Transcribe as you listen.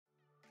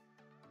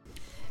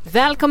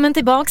Välkommen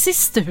tillbaks i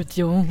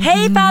studion.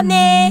 Hej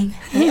Fanny!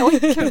 Oj,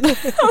 gud.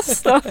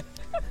 Alltså.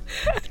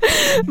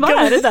 Vad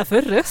är det där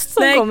för röst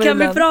som kommer kan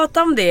ibland? vi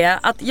prata om det?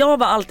 Att jag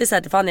var alltid så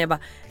här till Fanny, jag bara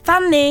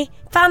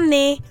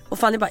Fanny. Och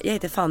Fanny bara, jag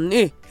heter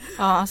Fanny.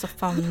 Ja, alltså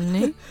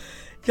Fanny.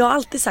 Jag har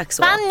alltid sagt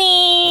så.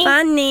 Fanny.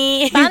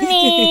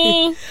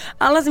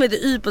 Alla som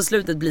heter Y på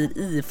slutet blir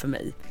I för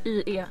mig.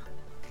 Y-E.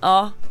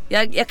 Ja,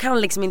 jag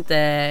kan liksom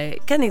inte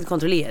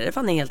kontrollera det,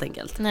 Fanny, helt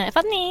enkelt. Nej,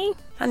 Fanny.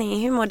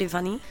 Fanny, hur mår du,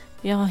 Fanny?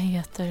 Jag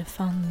heter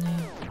Fanny.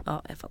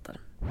 Ja, jag fattar.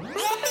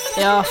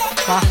 Jag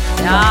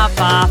fattar. Jag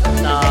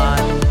fattar.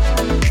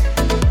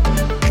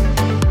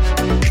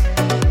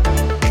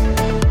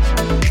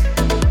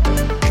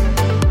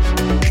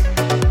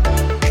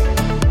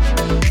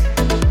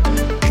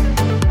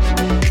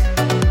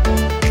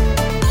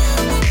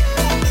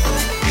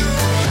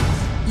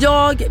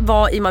 Jag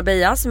var i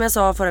Marbella som jag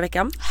sa förra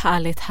veckan.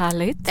 Härligt.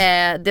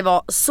 Det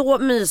var så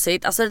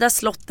mysigt. Alltså det där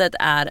slottet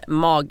är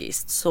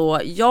magiskt.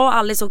 Så jag och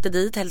Alice åkte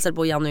dit, hälsade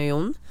på Janne och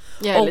Jon.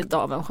 Jag är lite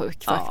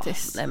avundsjuk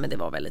faktiskt. Nej, men det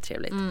var väldigt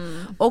trevligt.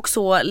 Och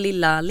så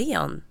lilla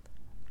Leon,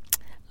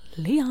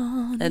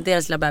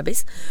 deras lilla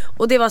bebis.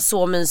 Och det var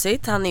så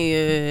mysigt. Han är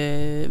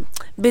ju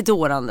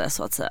bedårande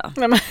så att säga.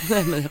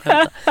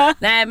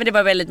 Nej, men det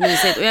var väldigt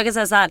mysigt. Och jag kan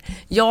säga så här,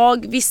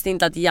 jag visste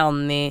inte att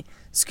Janne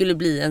skulle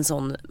bli en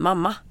sån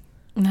mamma.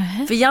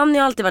 Nej. För Janne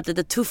har alltid varit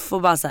lite tuff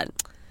och bara så här,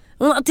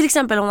 hon har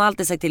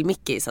alltid sagt till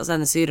Mickis, alltså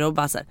hennes syrra, och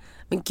bara så här,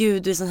 men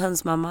gud, du är sån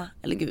hönsmamma.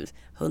 Eller gud,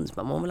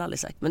 hönsmamma har hon väl aldrig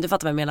sagt, men du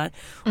fattar vad jag menar.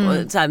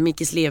 Och så här,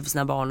 Mickis lever för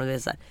sina barn och det är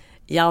så här,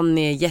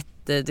 Janne är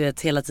jätte, du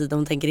vet, hela tiden,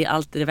 hon tänker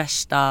alltid det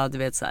värsta, du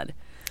vet så här.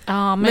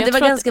 Ja, men det var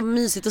ganska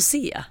mysigt att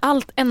se.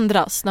 Allt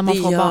ändras när man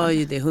får barn. Det gör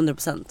ju det,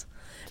 100%.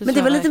 Men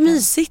det var lite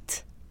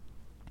mysigt.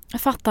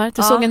 Jag fattar,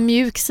 du såg en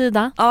mjuk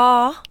sida.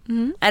 Ja,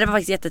 nej, det var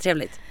faktiskt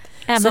jättetrevligt.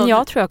 Även så,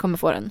 jag tror jag kommer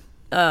få den.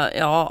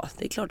 Ja,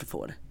 det är klart du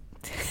får. Nej,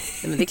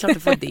 men det är klart du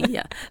får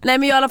det. Nej,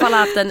 men jag har i alla fall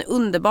haft en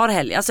underbar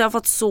helg. Alltså jag har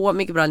fått så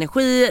mycket bra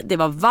energi. Det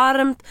var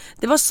varmt.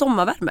 Det var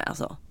sommarvärme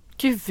alltså.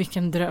 Gud,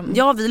 vilken dröm.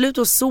 Ja, vi är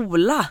ute och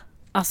sola.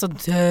 Alltså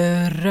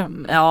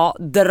dröm. Ja,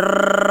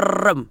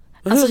 dröm.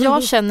 Alltså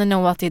jag känner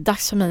nog att det är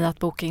dags för mig att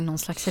boka in någon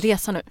slags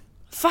resa nu.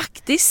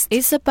 Faktiskt.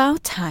 It's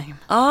about time.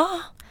 Ja.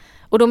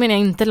 Och då menar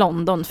jag inte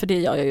London, för det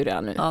gör jag ju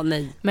redan nu. Ja,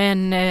 nej.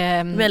 Men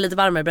med lite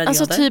varmare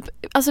breddgrader.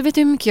 Alltså vet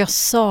du hur mycket jag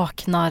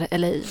saknar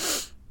LA?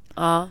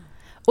 Ja.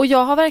 Och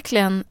jag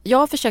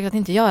har försökt att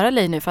inte göra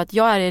LA nu, för att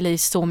jag är i LA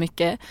så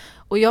mycket.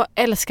 Och jag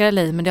älskar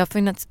LA, men det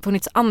har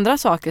funnits andra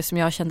saker som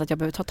jag har känt att jag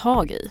behöver ta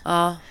tag i.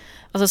 Ja.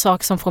 Alltså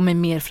saker som får mig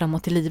mer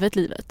framåt i livet.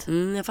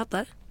 Jag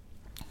fattar.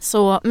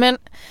 Så, men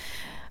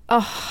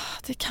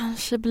det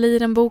kanske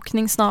blir en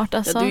bokning snart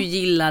alltså. Ja, du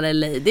gillar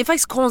LA. Det är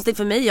faktiskt konstigt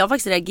för mig. Jag har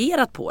faktiskt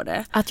reagerat på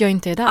det. Att jag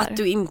inte är där. Att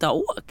du inte har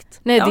åkt.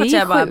 Nej, det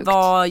är bara, sjukt.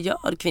 vad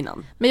gör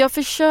kvinnan? Men jag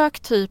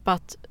försöker typ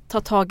att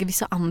ta tag i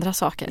vissa andra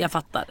saker. Jag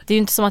fattar. Det är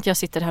ju inte som att jag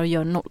sitter här och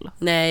gör noll.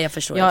 Nej, jag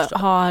förstår. Jag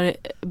har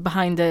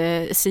behind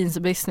the scenes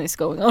business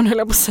going on,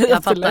 eller på att säga. Jag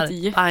att det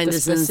lät fattar.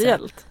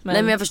 jättespeciellt. Men...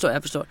 Nej, men jag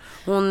förstår.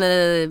 Hon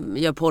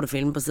gör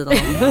porrfilm på sidan om.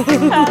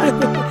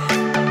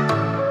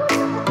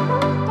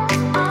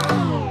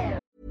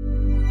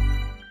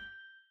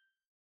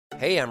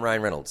 Hey, I'm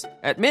Ryan Reynolds.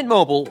 At Mint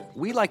Mobile,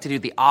 we like to do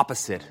the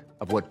opposite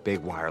of what Big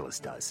Wireless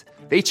does.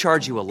 They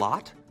charge you a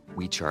lot,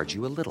 we charge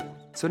you a little.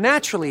 So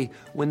naturally,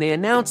 when they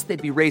announced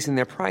they'd be raising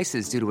their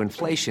prices due to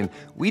inflation,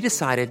 we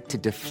decided to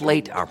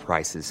deflate our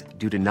prices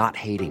due to not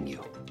hating you.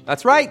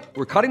 That's right.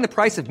 We're cutting the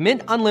price of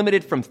Mint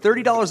Unlimited from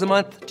 $30 a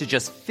month to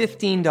just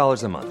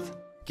 $15 a month.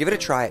 Give it a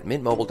try at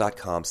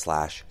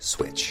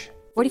mintmobile.com/switch.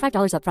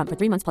 $45 up front for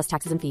 3 months plus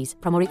taxes and fees.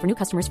 Promo rate for new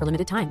customers for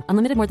limited time.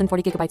 Unlimited more than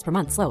 40 gigabytes per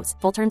month slows.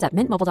 Full terms at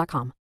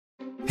mintmobile.com.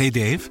 Hey,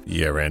 Dave.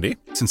 Yeah, Randy.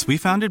 Since we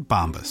founded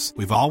Bombas,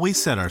 we've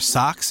always said our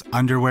socks,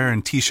 underwear,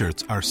 and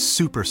T-shirts are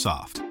super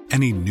soft.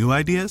 Any new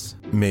ideas?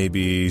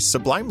 Maybe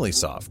sublimely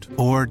soft.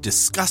 Or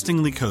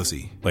disgustingly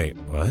cozy. Wait,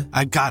 what?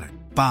 I got it.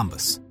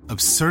 Bombas.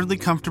 Absurdly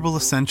comfortable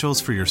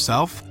essentials for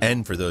yourself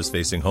and for those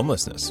facing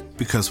homelessness.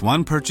 Because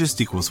one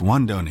purchased equals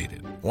one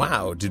donated.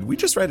 Wow, did we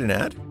just write an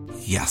ad?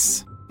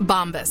 Yes.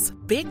 Bombas.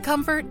 Big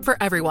comfort for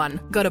everyone.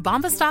 Go to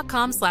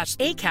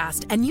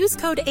bombas.com/ACAST and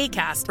use code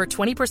ACAST for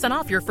 20%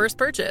 off your first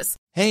purchase.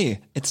 Hey,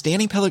 it's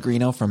Danny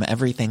Pellegrino from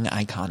Everything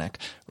Iconic.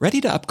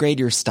 Ready to upgrade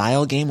your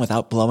style game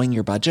without blowing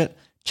your budget?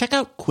 Check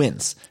out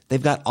Quince.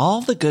 They've got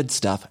all the good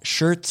stuff,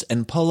 shirts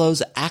and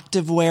polos,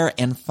 activewear,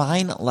 and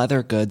fine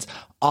leather goods,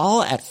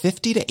 all at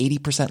 50 to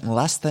 80%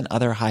 less than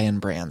other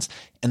high-end brands.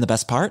 And the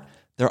best part?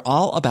 They're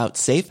all about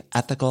safe,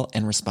 ethical,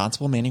 and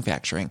responsible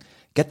manufacturing.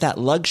 Get that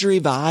luxury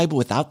vibe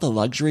without the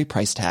luxury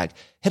price tag.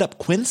 Hit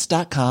up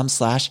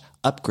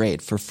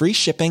quince.com/upgrade for free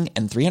shipping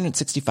and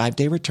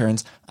 365-day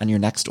returns on your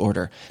next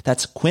order.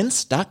 That's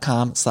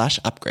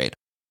quince.com/upgrade.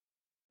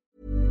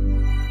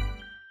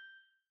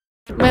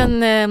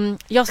 Men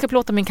jag ska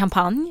plåta min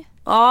kampanj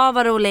Ja,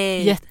 vad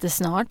roligt.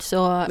 Jättesnart.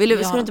 Så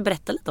Ska du inte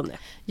berätta lite om det?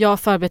 Jag har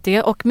förberett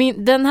det. Och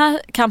den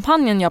här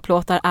kampanjen jag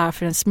plåtar är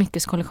för en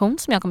smyckeskollektion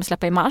som jag kommer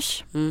släppa i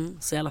mars.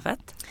 Så jävla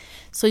fett.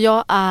 Så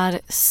jag är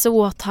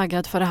så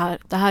taggad för det här.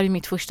 Det här är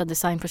mitt första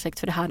designprojekt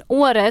för det här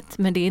året.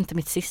 Men det är inte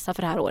mitt sista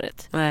för det här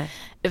året. Nej.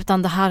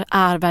 Utan det här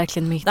är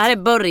verkligen mitt. Det här är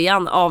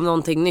början av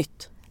någonting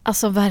nytt.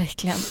 Alltså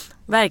verkligen.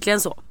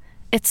 Verkligen så.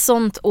 Ett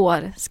sånt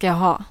år ska jag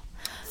ha.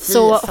 Fy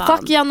Så fan.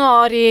 fuck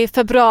januari,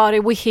 februari,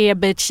 we here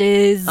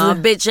bitches.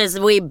 Bitches,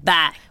 we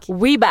back.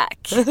 We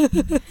back.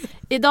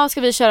 Idag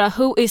ska vi köra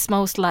Who is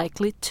most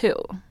likely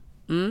to.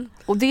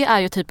 Och det är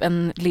ju typ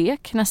en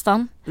lek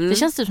nästan. Det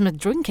känns typ som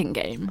ett drinking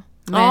game.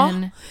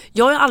 Men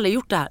jag har ju aldrig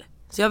gjort det här.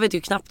 Så jag vet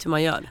ju knappt hur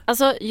man gör.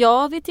 alltså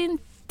jag vet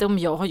inte om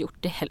jag har gjort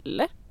det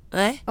heller.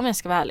 Nej. Om jag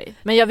ska vara ärlig.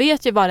 Men jag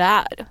vet ju vad det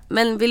är.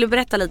 Men vill du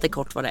berätta lite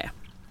kort vad det är?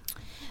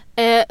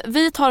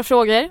 Vi tar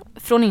frågor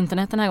från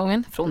internet den här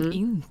gången. Från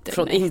internet.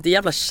 Från inte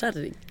jävla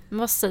kärring. Men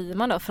vad säger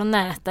man då? Från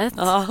nätet?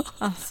 Ja.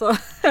 Alltså.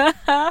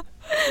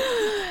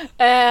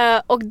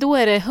 Och då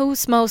är det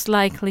Who's most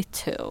likely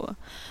to.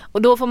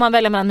 Och då får man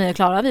välja mellan mig och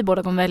Klara. Vi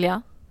båda kommer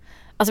välja.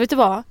 Alltså vet du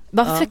vad?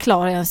 Varför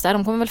förklarar jag ens det?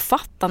 De kommer väl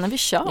fatta när vi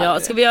kör. Ja,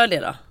 ska vi göra det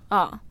då?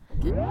 Ja.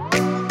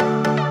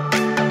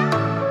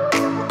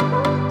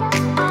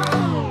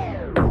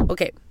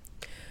 Okej.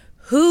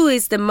 Who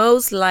is the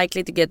most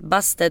likely to get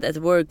busted at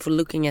work for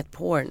looking at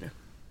porn?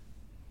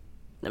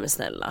 Nej men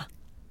snälla.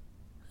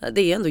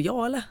 Det är ändå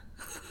jag eller?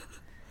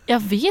 Jag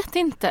vet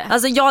inte.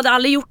 Alltså jag hade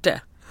aldrig gjort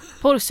det.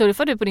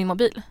 Porrsurfar du på din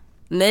mobil?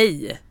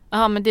 Nej.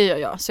 Ja, men det gör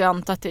jag. Så jag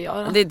antar att det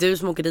gör. Det är du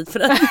som åker dit för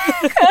det.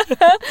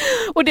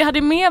 Och det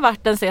hade mer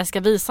varit än så jag ska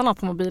visa något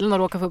på mobilen och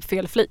råka få upp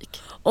fel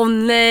flik. Åh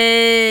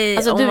nej.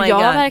 Alltså oh jag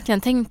har God.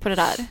 verkligen tänkt på det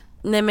där.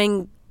 Nej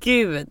men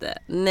gud.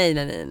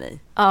 Nej.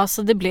 Ja,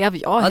 så det blev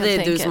jag Ja, helt det är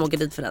enkelt. du som åker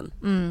dit för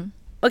den.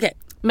 Okej.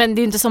 Men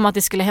det är inte som att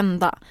det skulle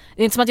hända.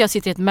 Det är inte som att jag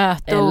sitter i ett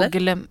möte Eller? och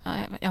glömmer.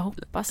 Jag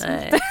hoppas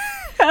Nej. inte.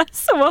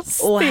 Så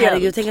stelt. Åh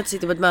herregud, tänk att du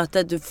sitter på ett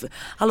möte.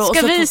 Hallå, Ska och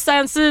så visa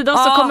en sida och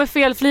så kommer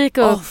fel flik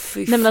upp. fy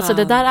Nej men alltså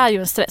det fan. där är ju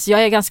en stress.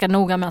 Jag är ganska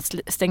noga med att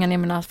stänga ner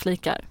mina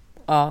flikar.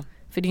 Ja.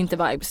 För det är inte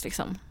vibes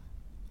liksom.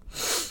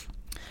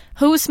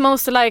 Who's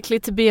most likely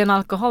to be an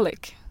alcoholic?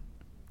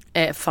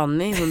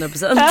 Fanny,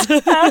 100%.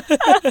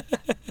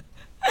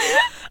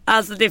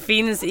 Alltså det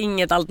finns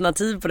inget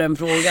alternativ på den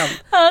frågan.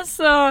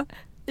 Alltså...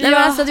 Nej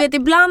men alltså du vet,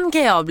 ibland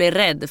kan jag bli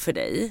rädd för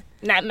dig.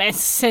 Nej men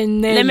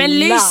snälla. Nej men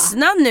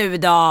lyssna nu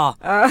då.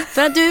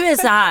 För att du är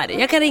så här.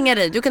 Jag kan ringa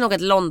dig, du kan åka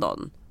till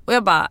London. Och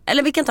jag bara,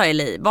 eller vi kan ta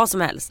LA, vad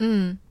som helst.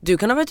 Du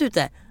kan ha varit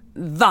ute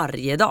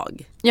varje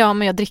dag. Ja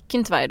men jag dricker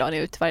inte varje dag när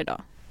jag är ute varje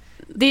dag.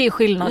 Det är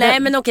skillnaden. Nej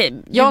men okej,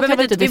 vi Jag kan behöver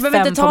vara ute inte, vi till behöver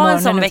 5 inte på ta en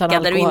morgonen sån utan vecka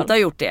där du alkohol. inte har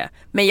gjort det.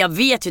 Men jag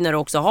vet ju när du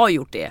också har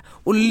gjort det.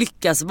 Och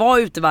lyckas vara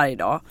ute varje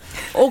dag.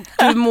 Och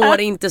du mår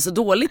inte så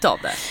dåligt av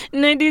det.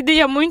 Nej det är det,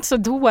 jag mår inte så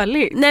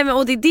dåligt. Nej men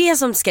och det är det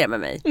som skrämmer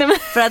mig. Nej, men...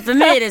 För att för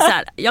mig är det så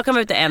här, jag kan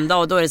vara ute en dag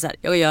och då är det så här,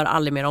 jag gör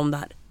aldrig mer om det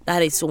här. Det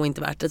här är så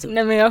inte värt det typ.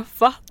 Nej men jag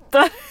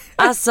fattar.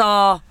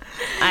 Alltså,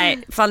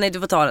 nej Fanny du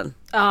får ta den.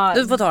 Ja,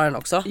 Du får ta den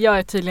också. jag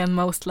är tydligen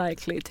most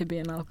likely to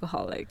be an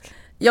alcoholic.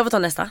 Jag får ta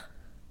nästa.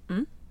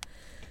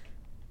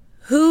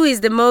 Who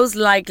is the most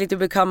likely to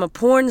become a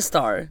porn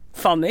star?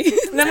 Fanny.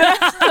 Nej men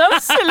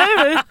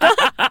absolut.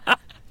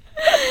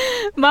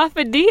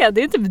 Varför det?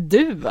 Det är typ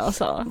du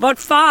alltså. Vart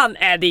fan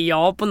är det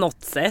jag på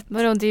något sätt?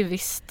 Vadå det är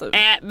visst du.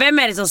 Vem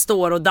är det som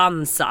står och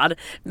dansar?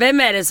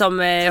 Vem är det som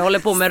håller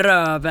på med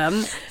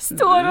röven?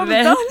 Står och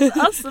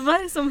dansar. Alltså vad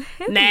är det som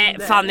händer? Nej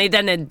Fanny,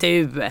 den är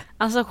du.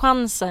 Alltså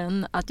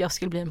chansen att jag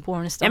skulle bli en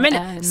pornstar Ja, men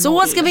är så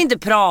noll. ska vi inte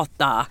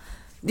prata.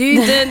 Det är ju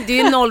inte, det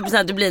är ju 0%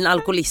 att du blir en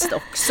alkoholist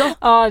också.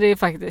 Ja det är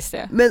faktiskt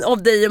det. Men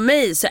av dig och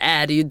mig så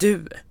är det ju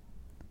du.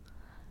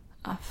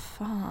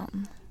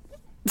 Fan.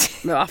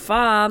 Men vad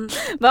fan.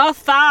 Vad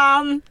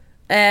fan?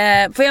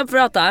 Får jag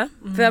prata?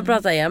 Får jag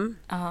prata igen?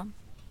 Ja.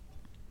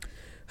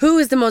 Who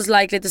is the most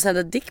likely to send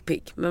a dick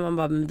pic? Men man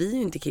bara, men vi är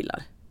ju inte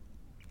killar.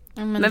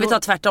 Men vi tar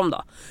tvärtom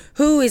då.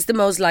 Who is the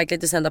most likely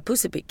to send a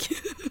pussy pic?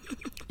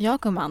 Jag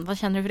gumman, vad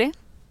känner du för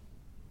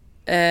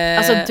det?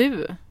 Alltså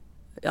du.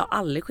 Jag har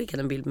aldrig skickat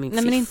en bild på min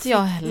Nej men inte jag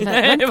heller.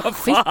 Nej, Men vad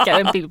fan. skickar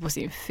en bild på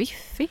sin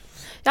fiffi.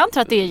 Jag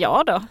antar att det är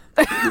jag då.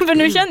 För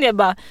nu kände jag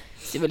bara,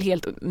 det är väl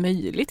helt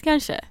möjligt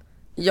kanske.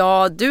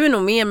 Ja, du är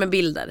nog mer med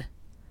bilder.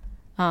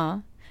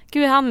 Ja.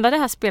 Gud, handlar det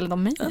här spelet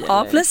om mig? Ja,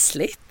 eller?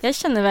 plötsligt. Jag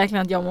känner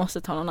verkligen att jag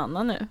måste ta någon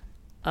annan nu.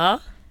 Ja.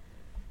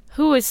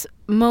 Who is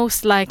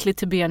most likely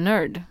to be a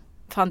nerd?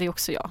 Fan, det är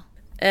också jag.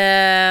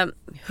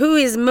 Who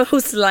is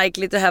most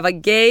likely to have a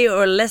gay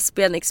or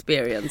lesbian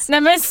experience?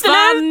 Nej men sluta!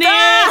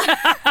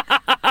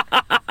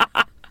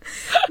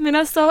 Men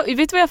alltså, vet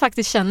du vad jag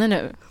faktiskt känner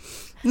nu?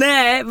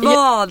 Nej,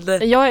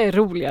 vad? Jag är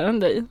roligare än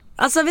dig.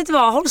 Alltså vet du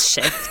vad, håll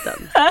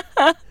käften.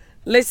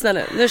 Lyssna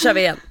nu kör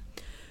vi igen.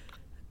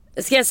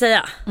 Ska jag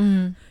säga?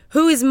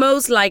 Who is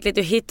most likely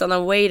to hit on a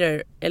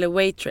waiter eller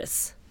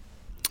waitress?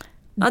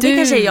 Ja, det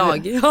kanske är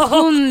jag.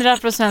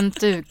 100%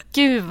 du.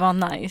 Gud vad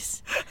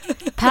nice.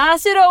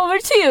 Pass it over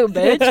to you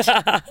bitch.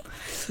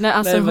 Nej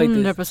alltså Nej,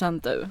 faktiskt.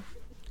 100% du.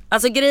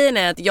 Alltså grejen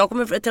är att jag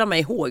kommer till och med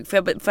ihåg.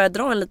 Får jag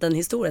dra en liten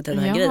historia till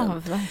den här grejen?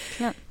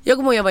 Verkligen. Jag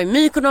kommer ihåg jag var i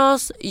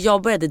Mykonos.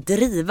 Jag började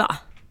driva.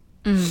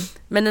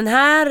 Men den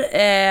här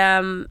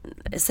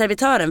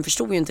servitören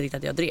förstod ju inte riktigt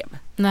att jag drev.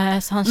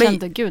 Nej, så han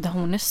kände, gud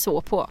hon är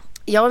så på.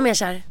 Jag var mer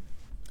såhär.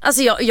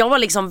 Alltså jag var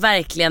liksom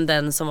verkligen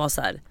den som var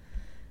så här.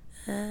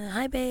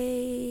 Hi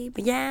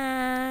babe,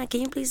 yeah,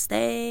 can you please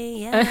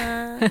stay?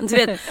 Yeah. Du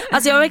vet,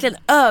 alltså jag var verkligen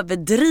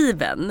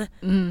överdriven.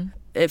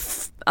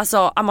 Alltså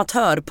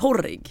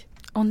amatörporrig.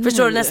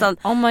 Förstår du nästan?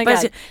 Oh my God.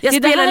 Jag det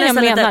där spelar jag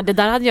nästan menar, lite... det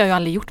där hade jag ju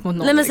aldrig gjort mot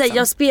någon. Nej men liksom.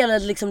 jag spelade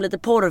liksom lite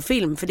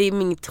porrfilm för det är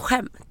mitt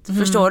skämt.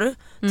 Förstår du?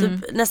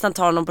 Typ nästan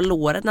tar honom på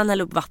låret när han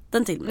häller upp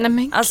vatten till mig. Nej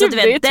men alltså, gud, du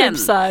vet, det är den.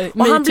 typ såhär.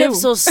 Och han blev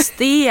så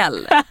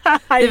stel.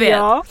 Du vet.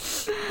 Ja.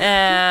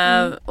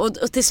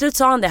 Och till slut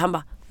sa han det. Han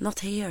bara, not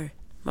here.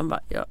 Man bara,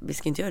 ja, vi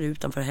ska inte göra det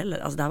utanför heller.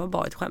 Alltså det här var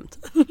bara ett skämt.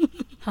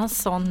 Han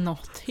sa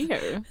not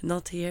here.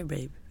 Not here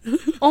babe.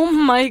 Oh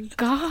my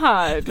god.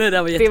 Nej,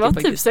 det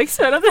var typ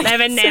sexuella. Nej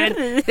men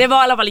det var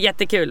i alla fall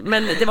jättekul.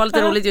 Men det var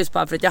lite roligt just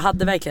bara för att jag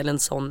hade verkligen en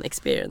sån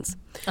experience.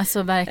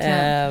 Alltså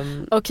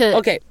verkligen.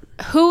 Okej.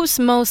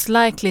 Who's most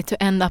likely to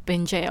end up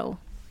in jail?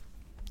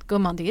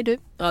 Gumman, det är du.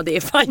 Ja, det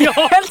är fan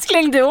jag.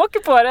 Älskling, du åker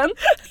på den.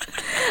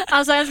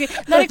 Alltså älskling,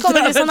 när det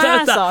kommer till såna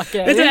här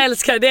saker. Vet du vad jag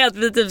älskar? Det är att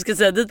vi typ ska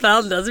säga dit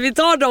varandra. Så vi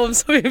tar dem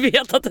så vi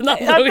vet att den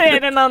andra Ja, det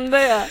är den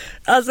andra, ja.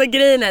 Alltså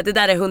grejen är, det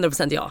där är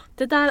 100% jag.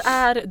 Det där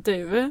är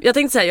du. Jag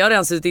tänkte säga, jag har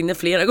redan suttit inne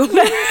flera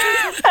gånger.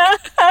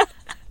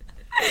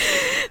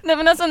 Nej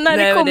men alltså när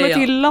det kommer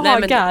till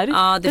lagar.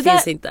 Ja, det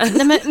finns där, inte.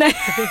 Nej men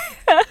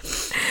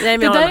Nej,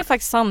 det där är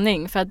faktiskt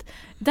sanning. För att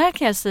där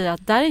kan jag säga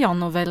att där är jag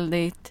nog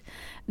väldigt.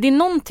 Det är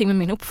någonting med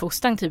min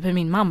uppfostran, typ hur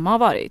min mamma har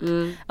varit.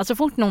 Alltså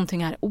fort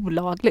någonting är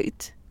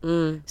olagligt.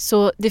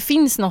 Så det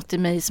finns något i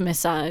mig som är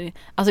så här.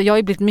 Alltså jag har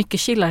ju blivit mycket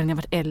chillare när jag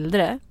varit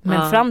äldre.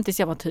 Men fram tills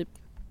jag var typ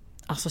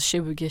alltså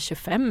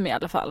 20-25 i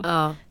alla fall.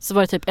 Så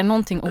var det typ, är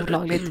någonting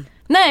olagligt?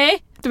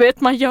 Nej, du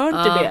vet man gör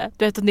inte det.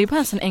 Du vet, det är bara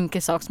en sån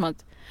enkel sak som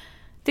att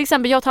till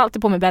exempel jag tar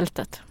alltid på mig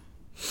bältet.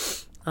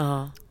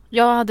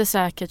 Jag hade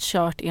säkert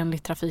kört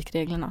enligt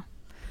trafikreglerna.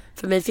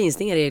 För mig finns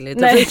det inga regler i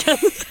trafiken.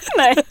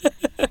 Nej.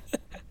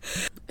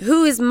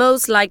 Who is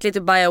most likely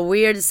to buy a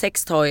weird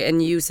sex toy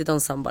and use it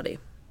on somebody?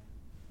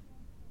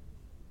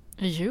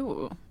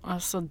 Jo,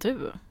 alltså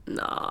du.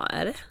 Nå,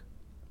 är det?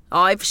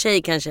 Ja, i och för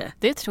sig kanske.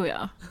 Det tror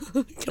jag.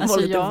 Kan vara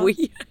lite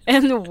weird.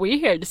 En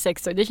weird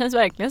sex toy, det känns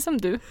verkligen som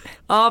du.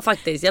 Ja,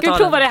 faktiskt. Jag Ska tar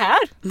vi prova det här?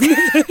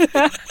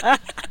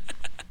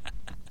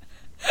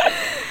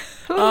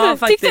 Ja,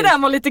 tyckte det där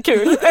var lite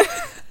kul.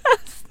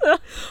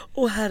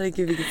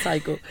 Herregud, vilket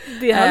psycho.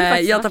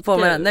 Jag tar på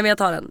mig den. Nej men jag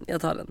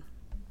tar den.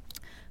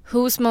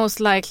 Who's most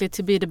likely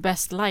to be the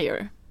best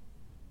liar?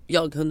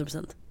 Jag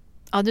 100%.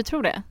 Ja, du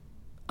tror det?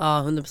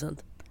 Ja, 100%.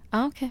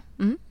 Ja, okej.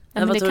 Ja, men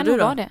vad det tror kan du nog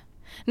då? vara det.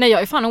 Nej,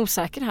 jag är fan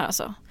osäker här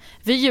alltså.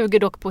 Vi ljuger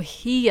dock på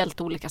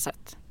helt olika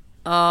sätt.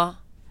 Ja.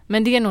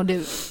 Men det är nog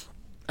du.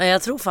 Ja,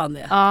 jag tror fan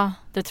det. Ja,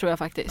 det tror jag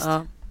faktiskt.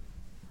 Ja.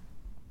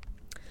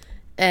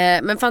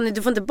 Men Fanny,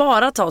 du får inte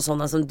bara ta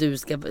sådana som du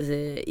ska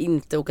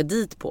inte åka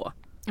dit på.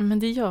 Men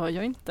det gör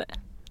jag inte.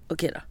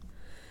 Okej då.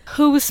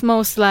 Who's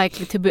most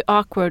likely to be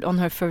awkward on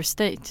her first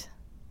date?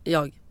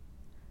 Jag.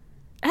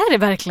 Är det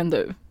verkligen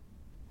du?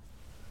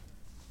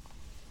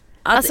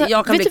 Alltså,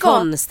 jag kan bli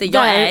konstig.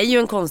 Jag är ju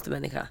en konstig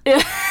människa.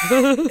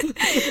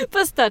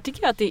 Fast där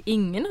tycker jag att det är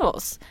ingen av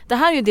oss. Det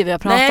här är ju det vi har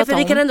pratat om. Nej, för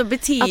vi kan ändå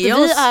bete att oss.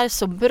 Vi är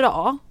så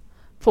bra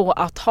på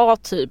att ha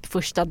typ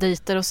första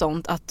dejter och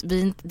sånt att det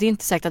är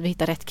inte säkert att vi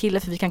hittar rätt kille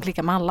för vi kan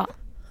klicka med alla.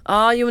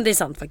 Ja, jo men det är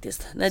sant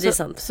faktiskt. Nej, det är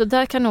sant. Så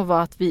där kan nog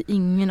vara att vi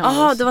ingen av oss.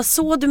 Jaha, det var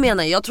så du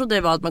menar. Jag trodde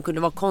det var att man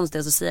kunde vara konstig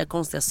och säga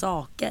konstiga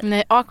saker.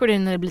 Nej, awkward är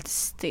när det blir lite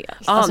stelt.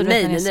 Alltså,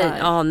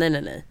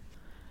 nej.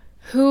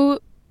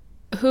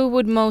 Who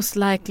would most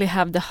likely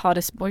have the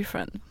hottest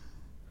boyfriend?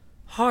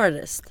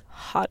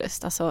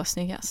 Hottest, alltså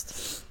snyggast.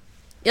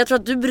 Jag tror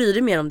att du bryr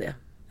dig mer om det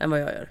än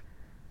vad jag gör.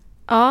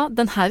 Ja,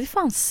 den här är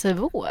fan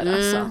svår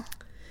alltså.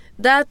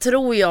 Där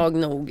tror jag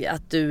nog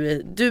att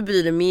du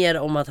bryr dig mer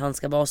om att han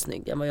ska vara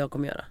snygg än vad jag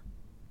kommer göra.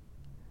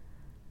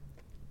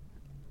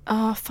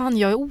 Ja, fan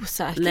jag är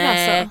osäker.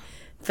 Nej, alltså.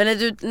 för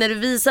när du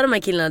visar de här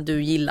killarna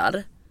du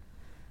gillar,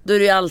 då är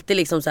det ju alltid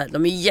liksom så här,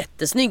 de är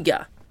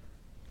jättesnygga.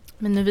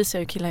 Men nu visar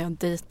jag ju killar jag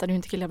dejtar, det är ju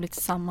inte killar jag blir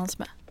tillsammans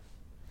med.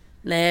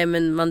 Nej,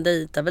 men man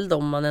dejtar väl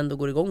de man ändå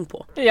går igång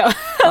på. Ja,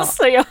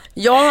 alltså det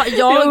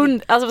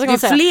är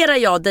säga? Flera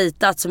jag har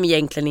dejtat som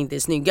egentligen inte är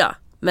snygga,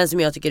 men som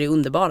jag tycker är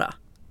underbara.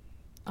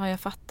 Ja, jag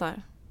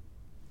fattar.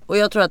 Och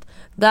jag tror att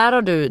där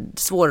har du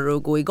svårare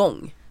att gå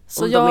igång.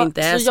 Så jag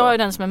är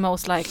den som är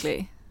most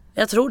likely.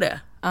 Jag tror det.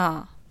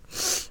 Ja.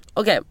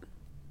 Okej.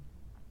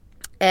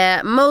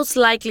 Most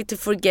likely to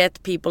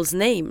forget people's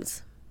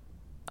names.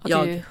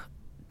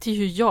 Det är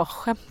ju jag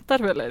skämtar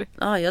eller?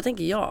 Ja, jag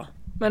tänker ja.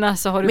 Men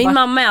alltså, har du Min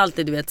mamma är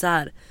alltid, du vet, så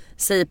här.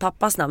 Säger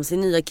pappas namn,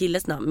 sin nya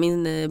killes namn,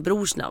 min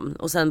brors namn.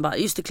 Och sen bara,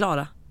 just det,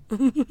 Klara.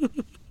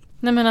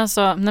 Nej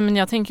men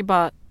jag tänker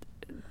bara.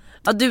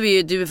 Ja,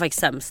 du är faktiskt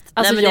sämst.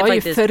 Alltså nej, men jag är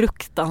faktiskt... ju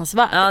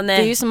fruktansvärd. Ja, det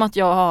är ju som att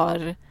jag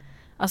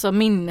har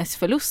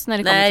minnesförlust när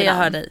det kommer till jag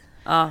hör dig.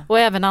 Ja. Och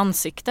även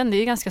ansikten, det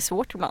är ganska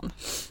svårt ibland.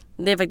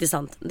 Det är faktiskt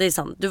sant. Det är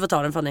sant. Du får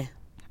ta den, Fanny.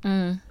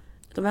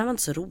 De här var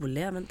inte så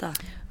roliga, vänta.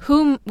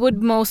 Whom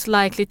would most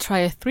likely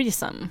try a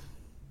threesome?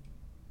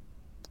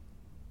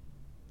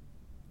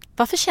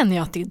 Varför känner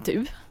jag att det är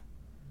du?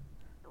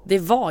 Det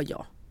var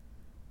jag.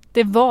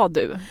 Det var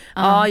du.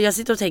 Ja, jag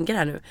sitter och tänker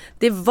här nu.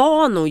 Det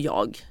var nog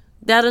jag.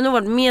 Det hade nog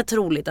varit mer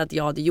troligt att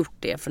jag hade gjort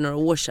det för några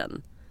år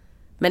sedan.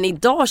 Men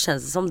idag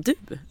känns det som du.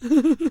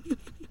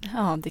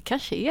 Ja, det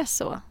kanske är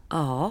så.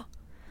 Ja.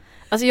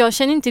 Alltså jag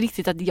känner inte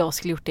riktigt att jag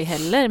skulle gjort det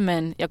heller.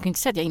 Men jag kan inte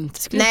säga att jag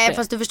inte skulle gjort det. Nej,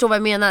 fast du förstår vad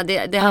jag menar.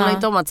 Det handlar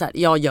inte om att så här,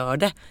 jag gör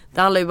det.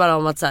 Det handlar ju bara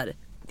om att så här,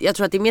 jag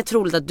tror att det är mer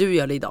troligt att du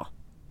gör det idag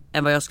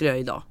än vad jag skulle göra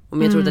idag. Och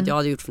mer troligt att jag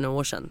hade gjort för några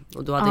år sedan.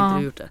 Och då hade inte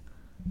du gjort det.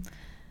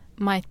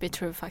 Might be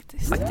true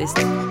faktiskt.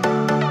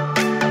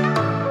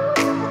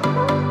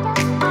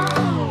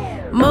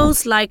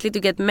 Most likely to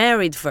get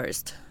married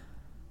first.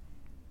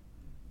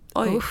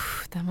 Oj.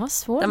 Uff, den var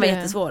svår. Den var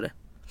jättesvår.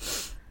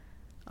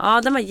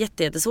 Ja, den var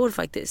jättesvår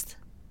faktiskt.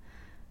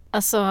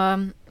 Alltså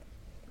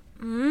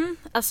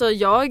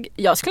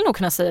jag skulle nog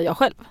kunna säga jag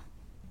själv.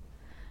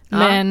 Ja.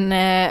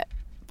 Men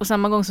på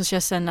samma gång så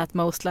känns det att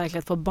most likely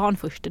att få barn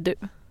först är du.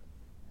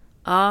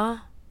 Ja.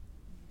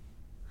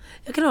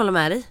 Jag kan hålla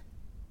med dig.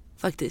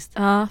 Faktiskt.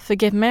 Ja,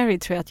 för get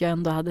married tror jag att jag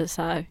ändå hade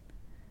så här.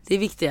 Det är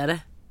viktigare.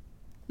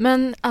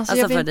 Men alltså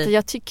jag vet inte, dig.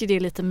 jag tycker det är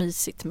lite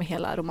mysigt med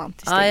hela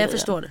romantiska Ja, jag grejen.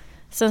 förstår det.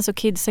 Sen så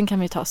kidsen kan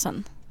vi ta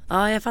sen.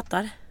 Ja, jag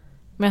fattar.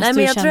 Medans Nej,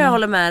 men jag tror jag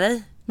håller med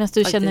dig. Men du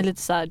faktiskt. känner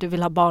lite så här, du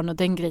vill ha barn och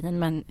den grejen,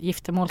 men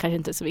giftermål kanske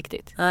inte är så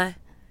viktigt. Nej.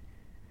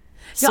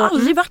 Jag har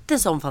aldrig varit en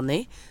sån,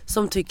 Fanny,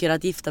 som tycker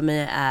att gifta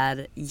mig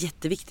är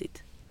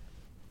jätteviktigt.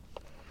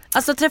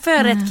 Alltså träffar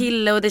jag rätt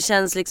kille och det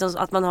känns liksom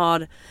att man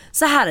har...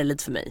 Så här är det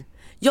lite för mig.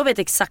 Jag vet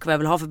exakt vad jag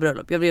vill ha för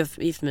bröllop. Jag vill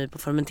gifta mig på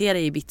Formentera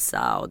i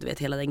Ibiza och du vet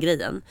hela den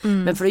grejen.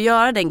 Men för att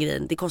göra den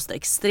grejen, det kostar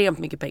extremt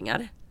mycket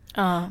pengar.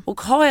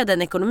 Och har jag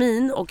den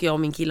ekonomin och jag och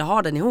min kille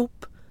har den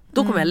ihop,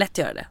 då kommer jag lätt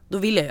göra det. Då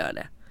vill jag göra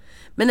det.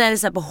 Men när det är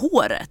så här på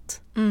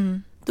håret,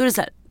 då är det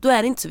så här, då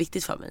är det inte så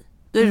viktigt för mig.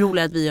 Då är det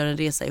roligt att vi gör en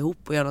resa ihop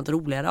och gör något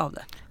roligare av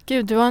det.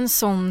 Gud, du har en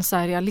sån så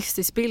här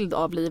realistisk bild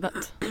av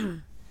livet.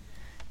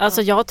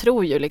 Alltså jag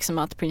tror ju liksom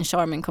att Prince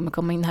Charming kommer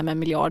komma in här med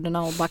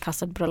miljarderna och bara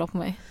kasta ett bröllop på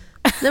mig.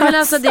 Nej, men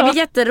alltså det är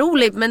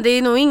jätteroligt, men det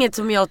är nog inget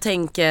som jag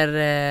tänker.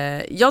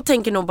 Jag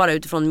tänker nog bara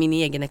utifrån min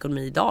egen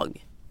ekonomi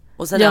idag.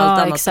 Och sen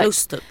allt annat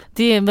plus typ.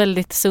 Det är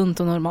väldigt sunt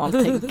och normalt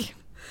tänk.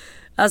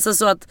 Alltså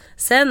så att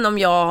sen om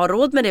jag har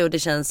råd med det och det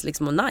känns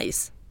liksom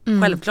nice,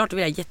 självklart vill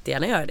jag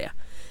jättegärna göra det.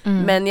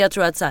 Men jag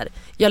tror att så här,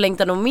 jag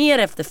längtar nog mer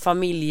efter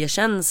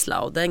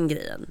familjekänsla och den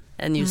grejen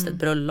än just ett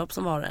bröllop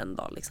som var en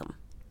dag liksom.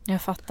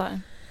 Jag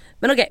fattar.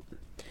 Men okej.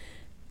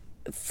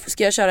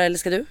 Ska jag köra eller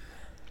ska du?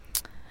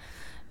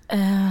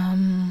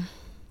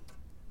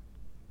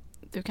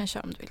 Du kan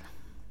köra om du vill.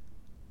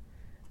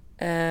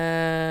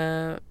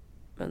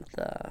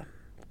 Vänta.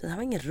 Den här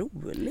var ingen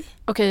rolig.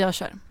 Okej, jag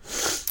kör.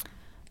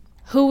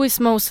 Who is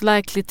most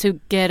likely to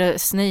get a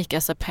snake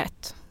as a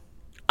pet?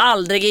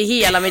 Aldrig i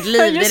hela mitt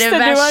liv. Det är det det,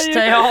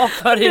 värsta jag har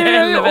för i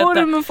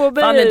helvete.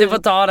 Fan, du får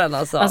ta den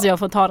alltså. Alltså jag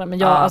får ta den,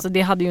 men alltså,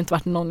 det hade ju inte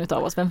varit någon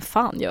utav oss. Vem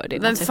fan gör det?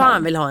 Vem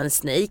fan vill ha en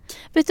snake?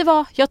 Vet du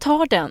vad? Jag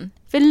tar den.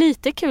 För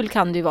lite kul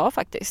kan det ju vara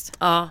faktiskt.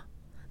 Ja.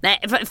 Nej,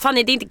 fan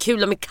det är inte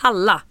kul, de är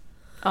kalla.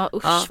 Ja,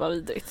 usch vad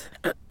vidrigt.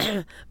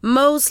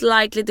 Most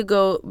likely to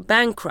go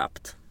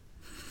bankrupt.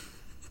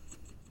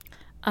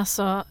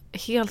 Alltså,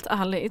 helt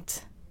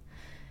ärligt.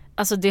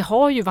 Alltså det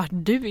har ju varit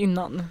du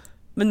innan.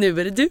 Men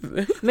nu är det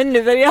du. Men nu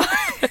är det jag.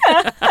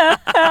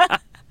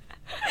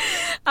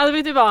 Alltså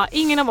vet du vad?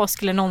 Ingen av oss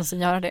skulle någonsin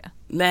göra det.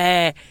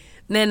 Nej.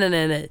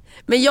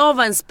 Men jag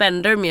var en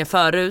spender mer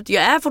förut.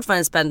 Jag är fortfarande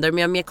en spender, men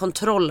jag har mer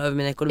kontroll över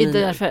min ekonomi.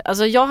 Därför,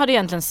 alltså jag hade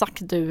egentligen sagt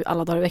du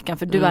alla dagar i veckan.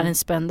 För du är en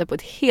spender på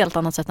ett helt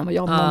annat sätt än vad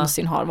jag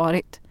någonsin har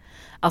varit.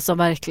 Alltså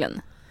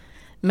verkligen.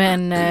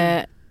 Men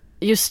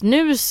just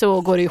nu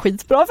så går det ju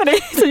skitbra för dig.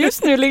 Så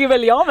just nu ligger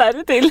väl jag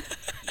värre till.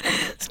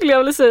 Skulle jag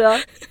vilja säga.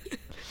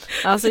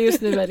 Alltså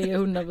just nu är det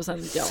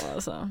 100% ja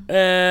alltså.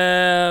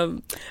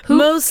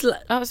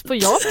 Får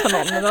jag ta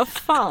någon? Men vad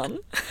fan?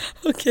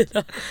 Okej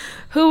då.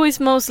 Who is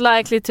most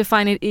likely to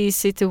find it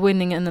easy to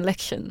winning an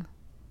election?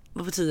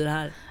 Vad betyder det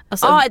här?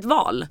 Alltså, ett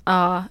val?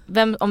 Ja,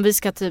 om vi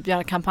ska typ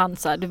göra kampanj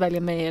så här, du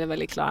väljer mig eller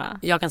väljer Klara?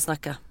 Jag kan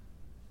snacka.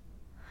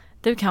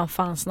 Du kan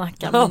fan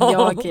snacka, men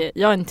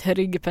jag är en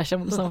trygg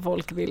person som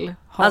folk vill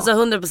ha. Alltså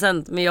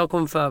 100%, men jag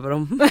kommer för över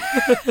dem.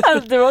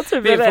 Du var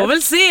typ vi får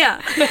väl se.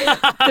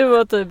 Du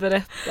var typ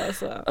rätt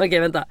alltså. Okej,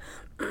 vänta.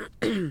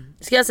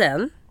 Ska jag säga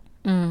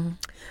en?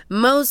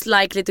 Most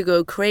likely to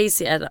go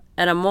crazy at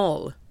a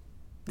mall.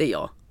 Det är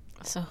jag.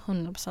 Alltså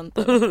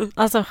 100%.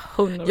 Alltså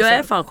 100%. Jag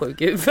är fan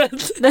sjuk i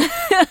huvudet.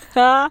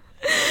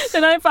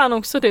 Den här är fan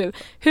också du.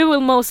 Who will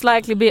most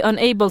likely be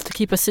unable to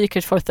keep a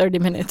secret for 30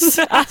 minutes?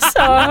 Alltså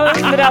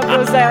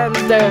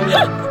 100% du.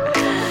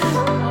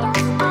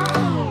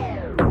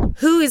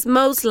 Who is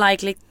most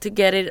likely to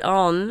get it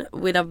on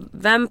with a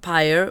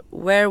vampire,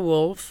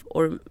 werewolf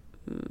or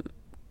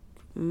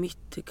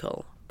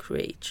mythical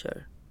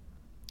creature?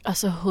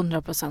 Alltså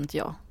 100%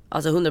 ja.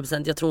 Alltså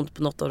 100%, jag tror inte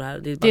på något av det här.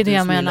 Det är det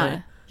jag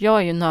menar. Jag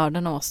är ju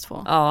nörden av oss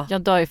två. Ja.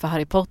 Jag dör ju för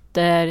Harry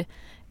Potter.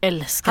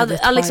 Älskade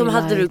Twilight.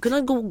 Hade du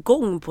kunnat gå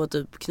igång på att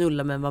typ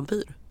knulla med en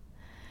vampyr?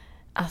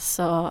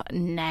 Alltså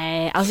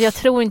nej, alltså jag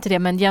tror inte det,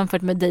 men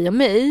jämfört med dig och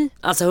mig.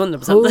 Alltså 100%.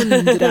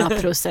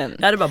 100%.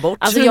 Jag hade bara bort.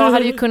 Alltså jag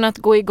hade ju kunnat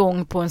gå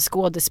igång på en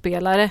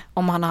skådespelare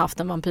om han har haft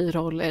en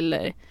vampyrroll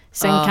eller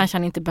sen kanske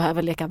han inte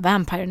behöver leka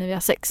vampire när vi har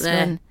sex.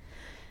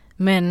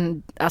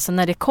 Men alltså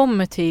när det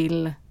kommer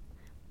till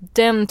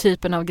den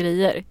typen av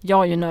grejer,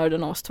 jag är ju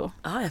nörden av oss två.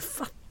 Ja, jag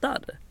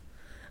fattar.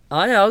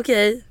 Ja,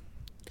 okej.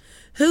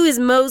 Who is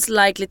most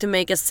likely to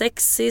make a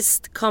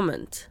sexist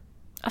comment?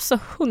 Alltså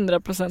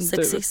 100% du.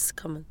 Sexist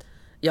comment.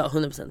 Ja,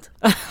 100%.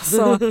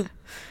 Alltså.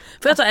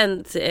 Får jag ta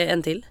en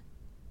till?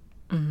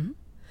 Mm.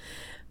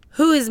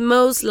 Who is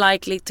most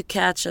likely to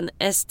catch an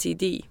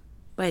STD?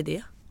 Vad är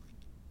det?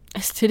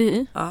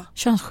 STD? Ja.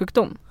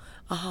 Könssjukdom.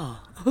 Aha.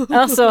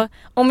 Alltså,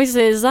 om vi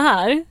säger så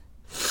här.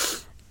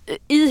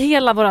 I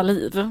hela våra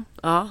liv.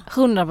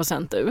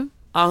 100% du.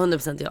 Ja,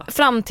 100% jag.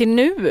 Fram till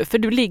nu, för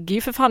du ligger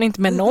ju för fan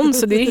inte med någon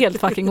så det är helt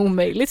fucking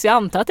omöjligt. Så jag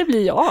antar att det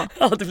blir jag.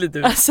 Ja, det blir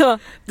du. Alltså,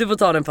 du får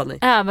ta den, Fanny.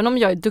 Även om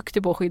jag är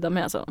duktig på att skydda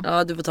mig alltså.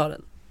 Ja, du får ta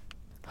den.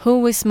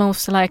 Who is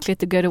most likely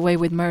to get away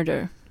with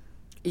murder?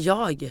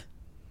 Jag.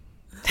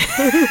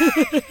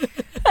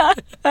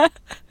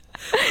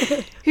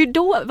 Hur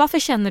då? Varför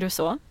känner du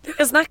så? Du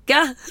kan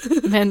snacka.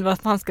 Men vad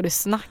fan ska du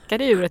snacka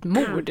dig ur ett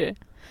mord?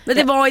 Men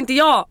det var inte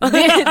jag.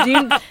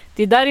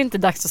 Det där är inte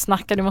dags att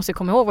snacka. Du måste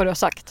komma ihåg vad du har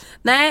sagt.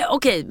 Nej,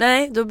 okej.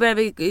 Nej, då börjar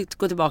vi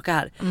gå tillbaka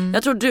här.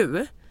 Jag tror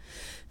du.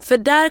 För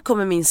där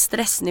kommer min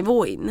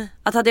stressnivå in.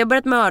 Att hade jag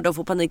börjat mörda och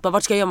få panik, bara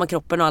vart ska jag gömma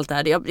kroppen och allt det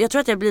här. Jag tror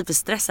att jag blir för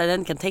stressad, jag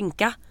inte kan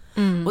tänka.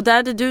 Och där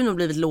hade du nog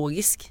blivit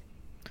logisk.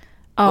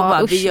 Ja, och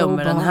bara, vi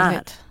gömmer den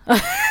här.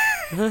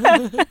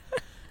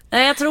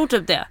 Nej, jag tror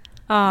typ det.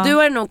 Du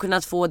har nog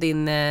kunnat få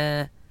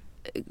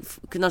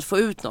kunnat få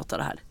ut något av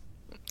det här.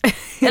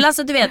 Eller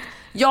alltså du vet,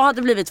 jag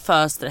hade blivit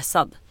för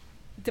stressad.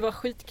 Det var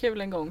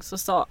skitkul en gång så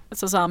sa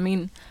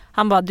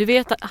han bara du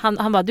vet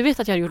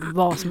att jag har gjort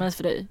vad som helst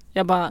för dig.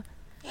 Jag bara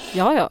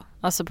ja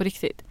alltså på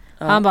riktigt.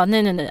 Han bara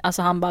nej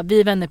alltså han bara vi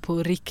är vänner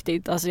på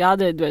riktigt. Alltså jag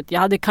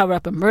hade cover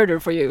up a murder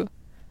for you.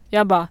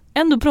 Jag bara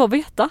ändå bra att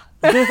veta.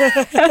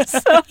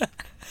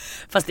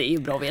 Fast det är ju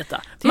bra att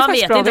veta. Man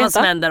vet inte vad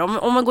som händer.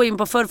 Om man går in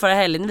på förra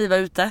helgen när vi var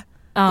ute.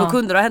 Då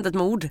kunde det ha hänt ett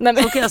mord. Nej,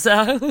 men... Så kan jag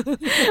säga.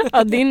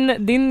 Ja,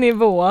 din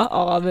nivå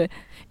av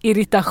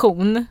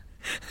irritation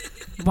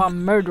var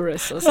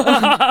murderous alltså.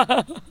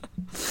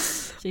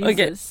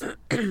 Jesus.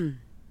 Okay.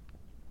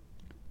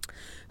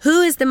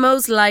 Who is the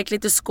most likely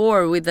to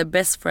score with the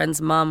best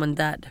friend's mom and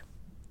dad?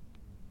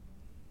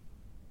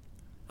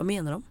 Vad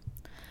menar de?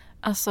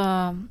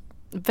 Alltså,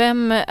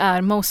 vem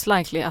är most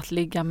likely att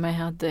ligga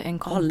med en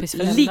kompis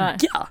föräldrar?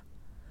 Ligga?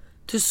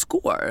 To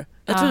score?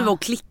 Jag tror det var att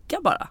klicka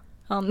bara.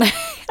 Ja, nej,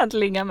 att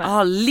ligga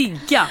med.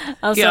 Ligga.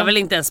 Alltså, jag vill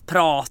inte ens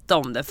prata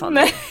om det. Fan.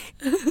 Nej.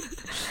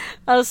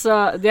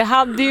 Alltså, det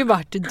hade ju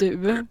varit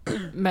du.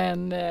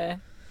 Men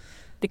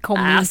det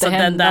kommer inte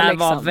hända. Den där liksom.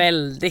 var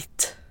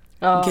väldigt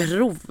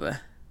grov.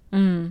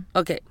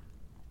 Okej.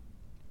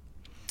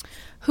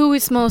 Who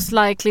is most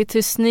likely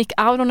to sneak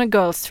out on a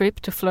girl's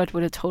trip to flirt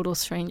with a total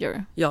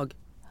stranger? Jag.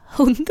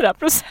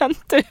 100%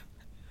 du.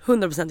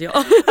 100% jag.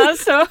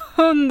 Alltså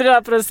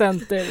 100%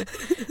 du.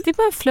 Det är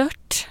bara en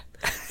flört.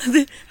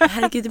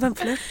 Herregud, det var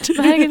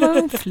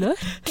en flört.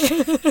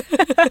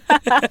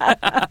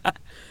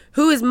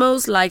 Who is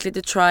most likely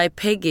to try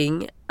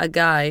pegging a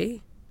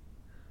guy?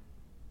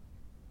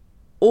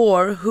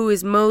 Or who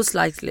is most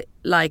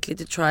likely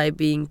to try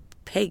being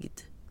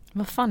pegged?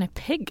 Vad fan är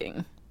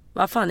pegging?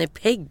 Vad fan är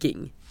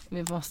pegging?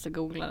 Vi måste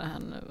googla det här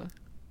nu.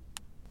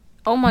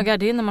 Oh my god,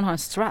 det är när man har en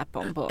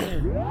strap-on på.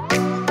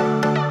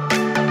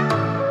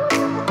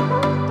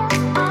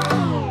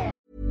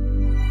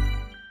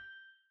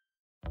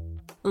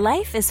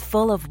 Life is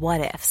full of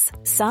what-ifs.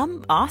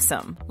 Some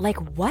awesome,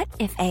 like what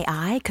if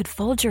AI could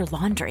fold your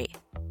laundry?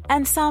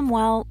 And some,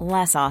 well,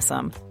 less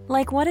awesome,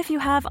 like what if you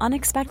have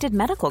unexpected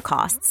medical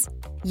costs?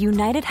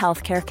 United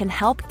Healthcare can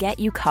help get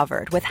you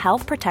covered with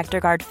Health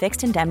Protector Guard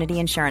fixed indemnity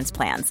insurance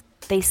plans.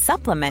 They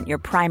supplement your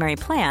primary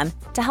plan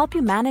to help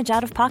you manage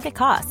out-of-pocket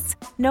costs.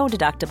 No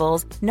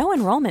deductibles, no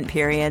enrollment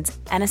periods,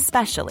 and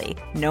especially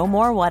no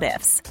more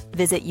what-ifs.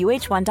 Visit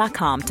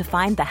uh1.com to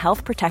find the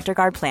Health Protector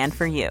Guard plan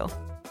for you.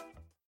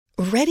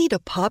 Ready to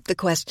pop the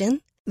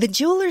question? The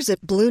jewelers at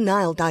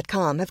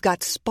BlueNile.com have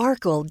got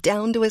sparkle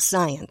down to a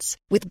science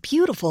with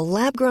beautiful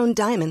lab-grown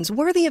diamonds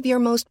worthy of your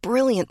most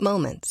brilliant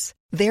moments.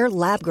 Their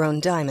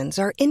lab-grown diamonds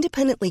are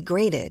independently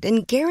graded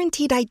and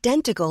guaranteed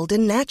identical to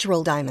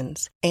natural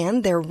diamonds,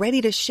 and they're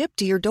ready to ship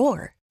to your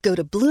door. Go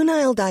to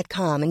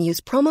BlueNile.com and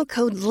use promo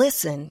code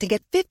LISTEN to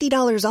get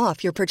 $50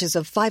 off your purchase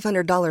of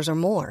 $500 or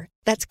more.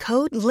 That's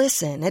code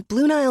LISTEN at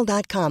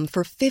BlueNile.com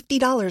for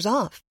 $50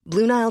 off.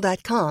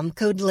 BlueNile.com,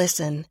 code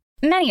LISTEN.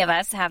 Many of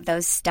us have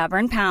those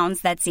stubborn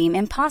pounds that seem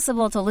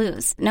impossible to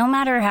lose, no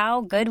matter how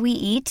good we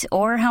eat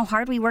or how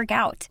hard we work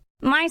out.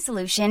 My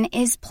solution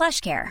is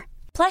PlushCare.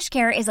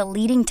 PlushCare is a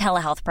leading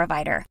telehealth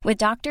provider with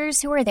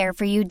doctors who are there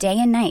for you day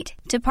and night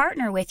to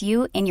partner with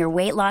you in your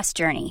weight loss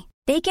journey.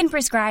 They can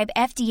prescribe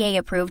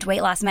FDA-approved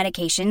weight loss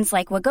medications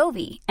like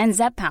Wegovy and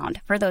Zepbound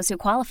for those who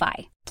qualify.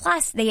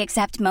 Plus, they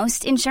accept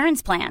most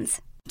insurance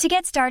plans. To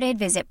get started,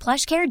 visit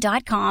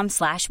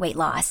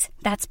plushcare.com/weightloss.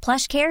 That's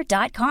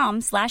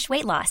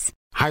plushcare.com/weightloss.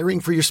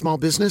 Hiring for your small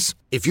business?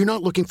 If you're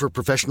not looking for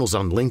professionals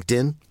on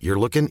LinkedIn, you're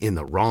looking in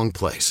the wrong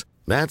place.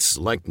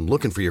 That's like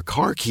looking for your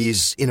car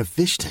keys in a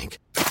fish tank.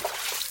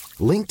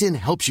 LinkedIn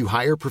helps you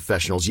hire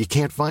professionals you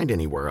can't find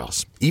anywhere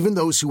else, even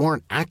those who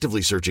aren't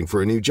actively searching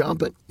for a new job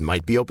but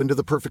might be open to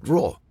the perfect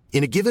role.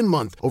 In a given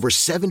month, over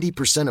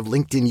 70% of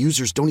LinkedIn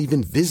users don't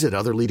even visit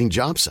other leading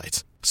job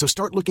sites. So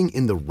start looking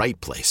in the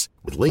right place.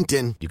 With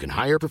LinkedIn, you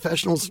can hire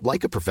professionals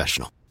like a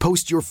professional.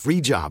 Post your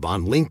free job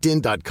on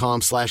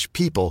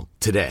linkedin.com/people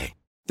today.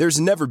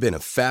 There's never been a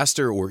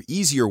faster or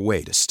easier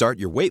way to start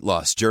your weight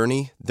loss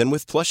journey than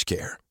with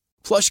PlushCare.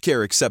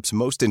 PlushCare accepts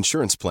most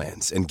insurance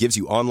plans and gives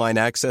you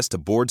online access to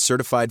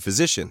board-certified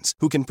physicians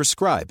who can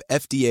prescribe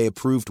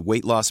FDA-approved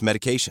weight loss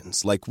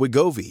medications like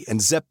Wegovy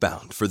and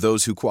Zepbound for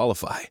those who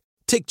qualify.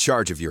 Take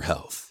charge of your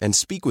health and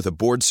speak with a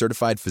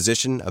board-certified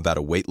physician about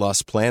a weight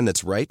loss plan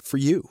that's right for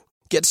you.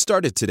 Get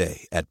started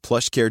today at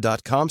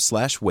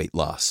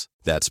plushcare.com/weightloss.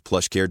 That's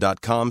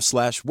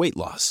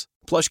plushcare.com/weightloss.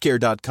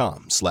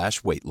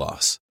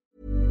 plushcare.com/weightloss.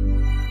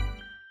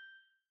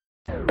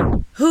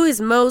 Who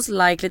is most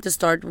likely to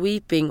start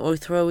weeping or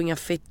throwing a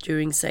fit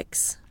during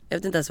sex? Jag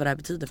vet inte ens vad det här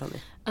betyder för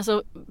mig.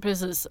 Alltså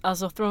precis,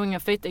 alltså throwing a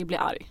fit är bli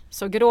arg.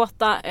 Så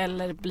gråta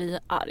eller bli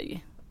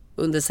arg.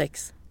 Under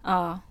sex?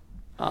 Ja.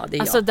 Ja, det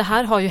är alltså jag. det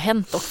här har ju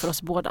hänt dock för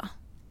oss båda.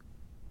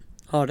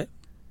 Har det?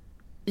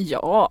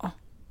 Ja.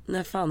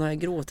 När fan har jag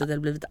gråtit eller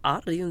blivit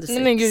arg under sex?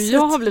 Nej men gud,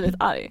 jag har blivit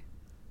arg.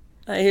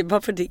 Nej,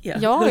 varför det?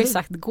 Jag har ju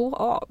sagt gå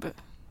av.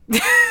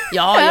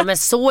 Ja, men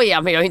så är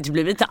jag, men jag har inte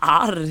blivit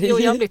arg. Jo,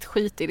 jag har blivit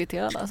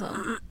skitirriterad alltså.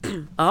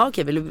 Ja,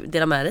 okej, vill du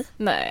dela med dig?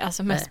 Nej,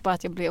 alltså mest bara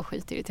att jag blev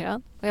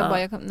skitirriterad. Och jag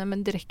bara, nej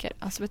men det räcker.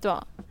 Alltså vet du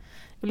vad?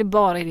 Jag blir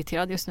bara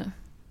irriterad just nu.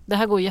 Det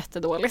här går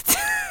jättedåligt.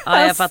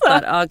 Ja, jag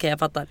fattar. Ja, okej, jag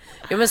fattar.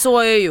 Ja, men så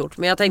har jag gjort.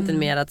 Men jag tänkte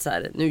mer att så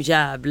här, nu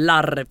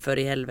jävlar för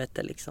i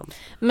helvete liksom.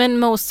 Men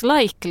most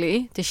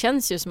likely, det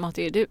känns ju som att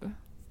det är du.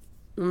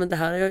 Men det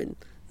här är...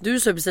 Du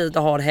sa precis att det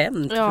har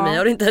hänt. Ja. För mig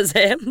har det inte ens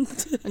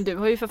hänt. Men du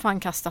har ju för fan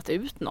kastat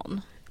ut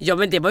någon. Ja,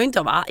 men det var ju inte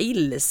av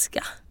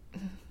ilska.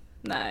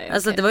 Nej,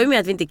 alltså det var ju mer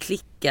att vi inte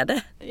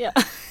klickade. Ja.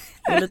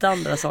 Och lite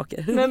andra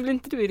saker. Men blir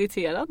inte du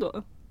irriterad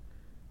då?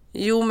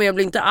 Jo, men jag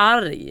blir inte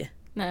arg.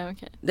 Nej,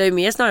 okej. Det har ju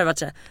mer snarare varit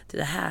så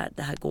här,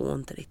 det här går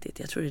inte riktigt.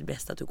 Jag tror det är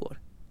bäst att du går.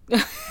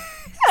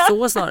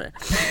 Så snarare.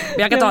 Men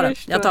jag kan ta den.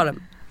 Jag tar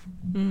den.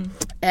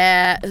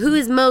 Who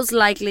is most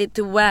likely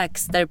to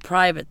wax their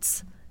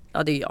privates?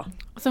 Ja, det är jag.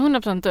 Alltså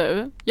 100%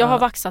 du. Jag har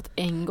vaxat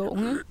en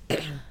gång.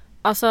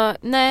 Alltså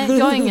nej,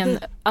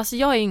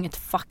 jag är inget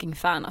fucking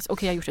fan. Alltså,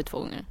 okej, jag har gjort det 2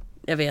 gånger.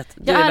 Jag vet,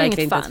 du är verkligen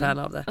inte ett fan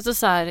av det. Alltså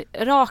så här,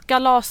 raka,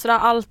 lasra,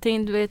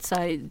 allting, du vet så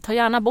här, ta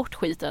gärna bort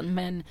skiten,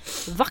 men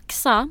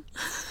vaxa,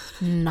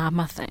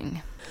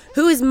 nothing.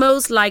 Who is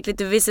most likely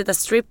to visit a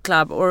strip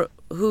club or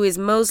who is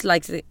most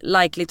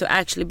likely to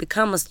actually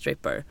become a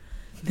stripper?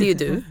 Det är ju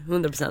du,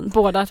 100%.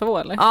 Båda 2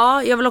 eller?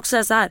 Ja, jag vill också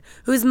säga så här.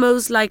 Who is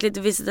most likely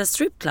to visit a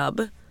strip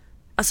club?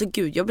 Alltså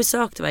gud, jag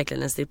besökte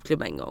verkligen en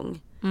stripklubb en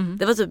gång.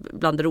 Det var typ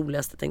bland det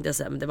roligaste tänkte jag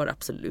säga, men det var det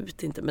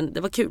absolut inte. Men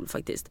det var kul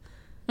faktiskt.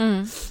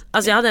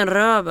 Alltså jag hade en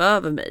röv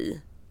över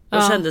mig.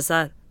 Och kände så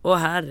här, åh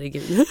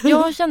herregud.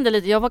 Jag kände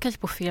lite, jag var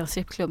kanske på fel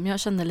stripklubb, men jag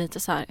kände lite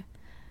så här.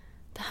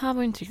 Det här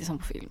var ju inte riktigt som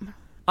på film.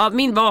 Ja,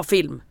 min var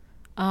film.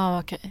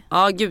 Okej.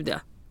 Ja, gud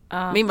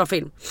ja. Min var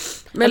film.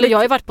 Men eller jag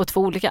har ju varit på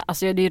 2 olika.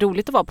 Alltså det är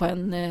roligt att vara på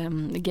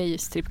en gay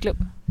stripklubb.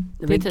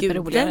 Det är men typ gud,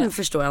 roligare. Den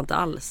förstår jag inte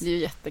alls. Det är ju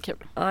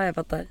jättekul. Ja, jag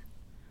fattar.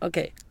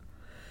 Okej.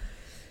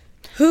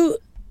 Who...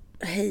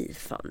 Hej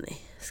Fanny,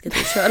 ska du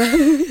köra?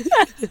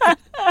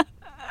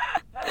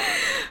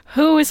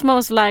 Who is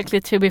most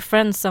likely to be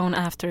friendzone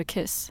after a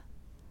kiss?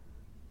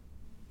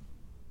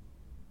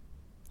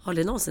 Har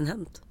det någonsin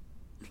hänt?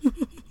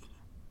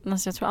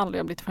 Alltså jag tror aldrig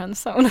jag blivit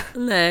friendzone.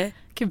 Nej.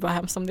 Gud vad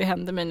hemskt om det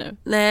händer mig nu.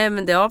 Nej,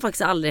 men det har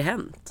faktiskt aldrig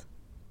hänt.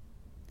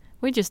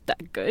 We're just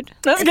that good.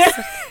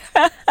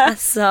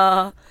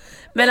 Alltså,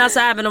 men alltså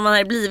även om man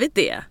har blivit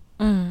det,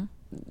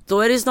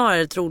 då är det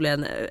snarare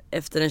troligen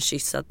efter en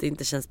kyss att det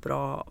inte känns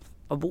bra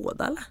av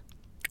båda, eller?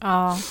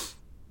 Ja.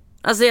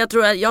 Alltså jag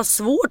tror att jag har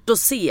svårt att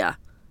se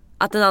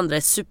att den andra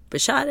är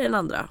superkär i den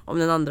andra om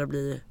den andra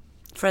blir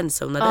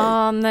friendzone dig.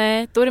 Ja,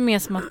 nej, då är det mer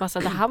som att bara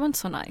säga, det här var inte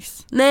så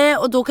nice. Nej,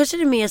 och då kanske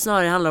det mer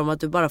snarare handlar om att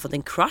du bara fått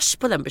en crush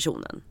på den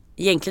personen.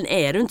 Egentligen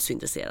är du inte så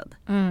intresserad.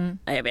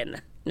 Nej, jag vet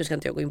inte. Nu ska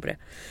inte jag gå in på det.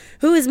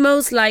 Who is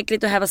most likely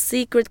to have a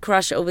secret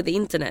crush over the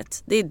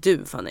internet? Det är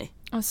du, Fanny.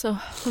 Alltså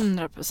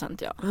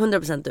 100% ja.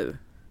 100% du.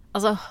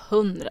 Alltså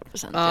 100%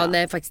 ja.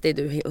 Nej, faktiskt det är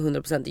du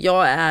 100%.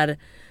 Jag är...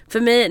 För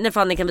mig, när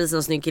Fanny kan visa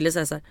någon snygg kille så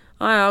är det så här,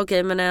 ja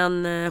okej, men är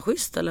han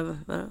schysst eller?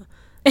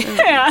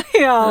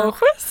 Ja,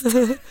 schysst.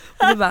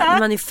 Och du bara,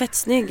 man är fett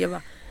snygg. Jag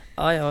bara,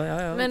 Ja,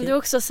 Men okej. det är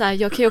också så här,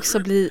 jag kan ju också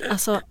bli,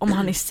 alltså om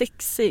han är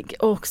sexig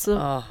och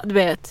också, du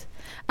vet.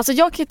 Alltså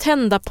jag kan ju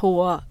tända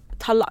på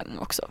talang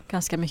också,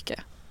 ganska mycket.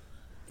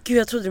 Gud,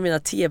 jag trodde du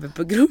menade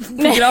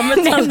tv-programmet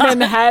Nej,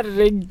 men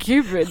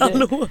herregud.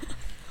 Hallå.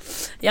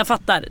 Jag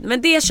fattar,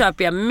 men det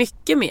köper jag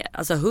mycket mer,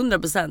 alltså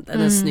 100%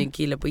 än en snygg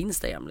kille på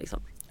Instagram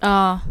liksom.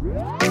 Ja.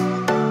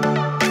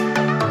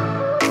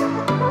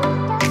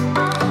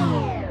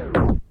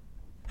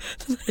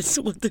 Det är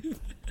så du.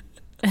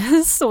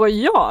 Så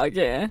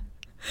jag.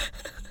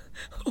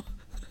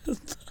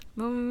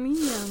 Vad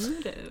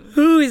menar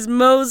du? Who is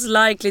most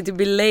likely to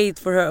be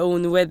late for her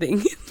own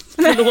wedding?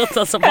 Förlåt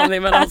alltså Fanny,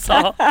 men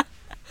alltså.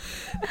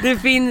 Det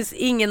finns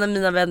ingen av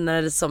mina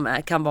vänner som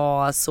kan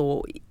vara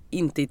så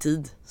inte i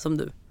tid som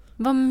du.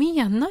 Vad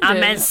menar du? Ja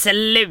men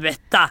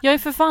sluta! Jag är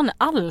för fan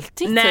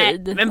alltid i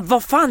tid. Nej, men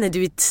vad fan är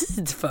du i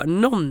tid för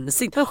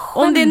någonsin?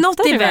 Om det är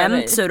något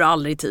event så är du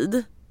aldrig i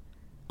tid.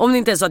 Om det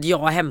inte är så att jag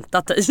har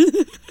hämtat dig.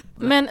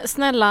 Men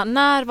snälla,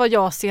 när var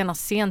jag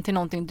senast sen till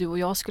någonting du och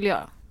jag skulle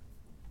göra?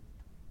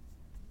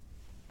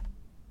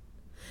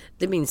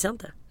 Det minns jag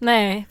inte.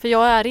 Nej, för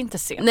jag är inte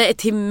sen. Nej,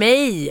 till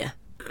mig.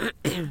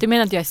 Du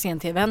menar att jag är sen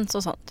till events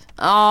och sånt?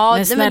 Ja,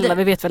 men snälla,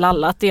 vi vet väl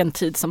alla att det är en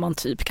tid som man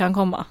typ kan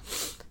komma.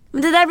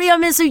 Men det där blir jag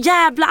mig så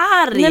jävla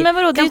arg. Nej men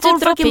vadå, det är kan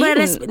typ drop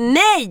in.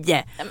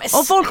 Nej!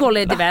 Om folk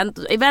håller ett event,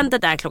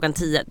 eventet är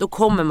 10:00, då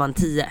kommer man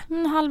 10.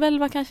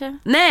 10:30 kanske.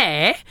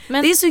 Nej,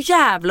 men det är så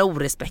jävla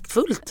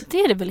orespektfullt. Det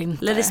är det väl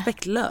inte? Eller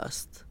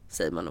respektlöst,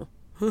 säger man nog.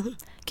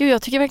 Gud,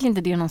 jag tycker verkligen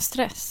inte det är någon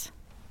stress.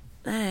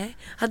 Nej,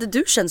 hade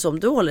du känt så om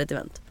du håller ett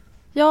event?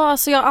 Ja,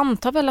 alltså jag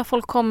antar väl att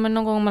folk kommer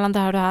någon gång mellan det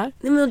här och det här.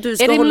 Nej, men du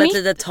ska hålla ett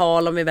litet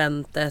tal om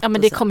eventet. Ja,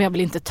 men det kommer jag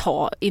väl inte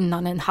ta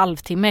innan en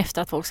halvtimme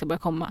efter att folk ska börja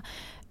komma.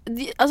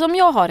 Alltså om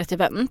jag har ett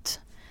event,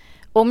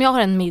 om jag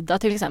har en middag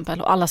till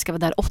exempel och alla ska vara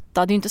där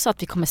 8, det är ju inte så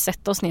att vi kommer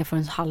sätta oss ner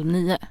förrän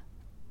 8:30.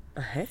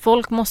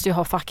 Folk måste ju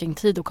ha fucking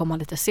tid att komma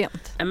lite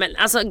sent. Ja, men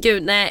alltså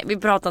gud, nej, vi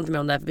pratar inte mer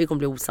om det här, för vi kommer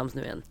bli osams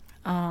nu igen.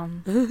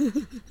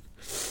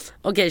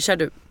 Okej, kör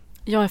du.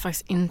 Jag är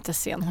faktiskt inte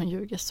sen, hon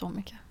ljuger så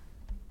mycket.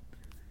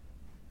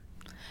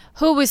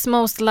 Who is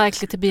most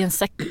likely to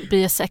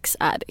be a sex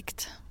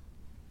addict?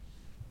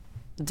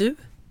 Du?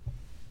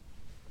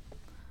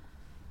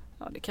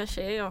 Ja, det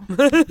kanske är jag.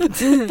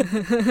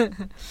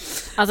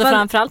 Alltså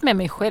framförallt med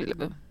mig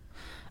själv.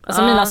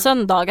 Alltså mina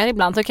söndagar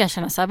ibland så kan jag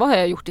känna så här, vad har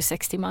jag gjort i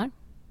 6 timmar?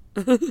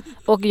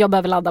 Och jag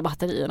behöver ladda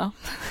batterierna.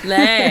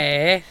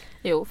 Nej.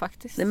 Jo,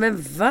 faktiskt. Nej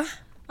men va?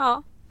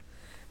 Ja.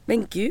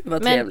 Men gud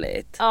vad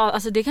trevligt. Ja,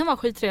 alltså det kan vara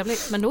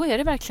skittrevligt. Men då är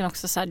det verkligen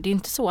också så här, det är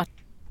inte så att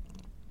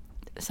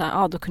så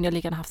här, då kunde jag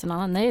lika gärna haft en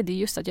annan. Nej, det är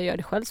just att jag gör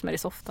det själv som är det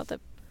softa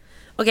typ.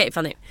 Okej,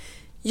 Fanny.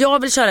 Jag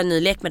vill köra en ny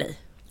lek med dig.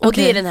 Och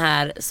det är den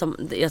här som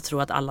jag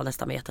tror att alla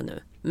nästan vet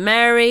nu.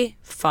 Marry,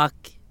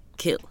 fuck,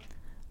 kill.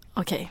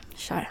 Okej,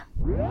 kör.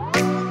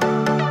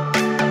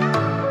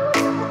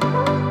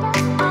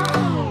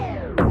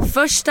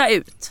 Första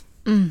ut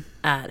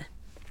är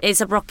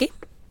A$AP Rocky.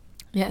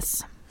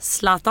 Yes.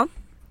 Zlatan.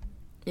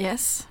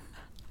 Yes.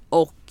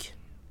 Och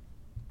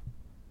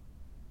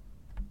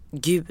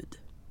Gud.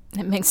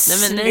 Nej men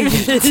nej.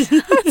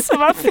 Så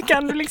varför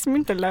kan du liksom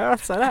inte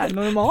lösa det här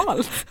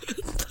normalt?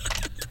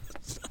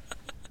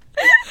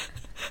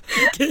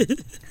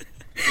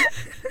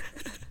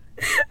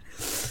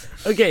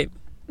 Okej.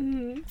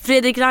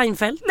 Fredrik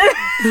Reinfeldt.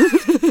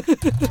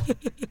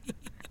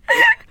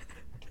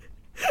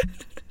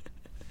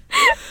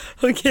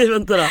 Okej,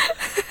 vänta då.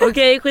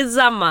 Okej,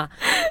 skitsamma.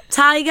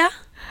 Tyga,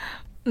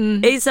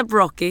 A$AP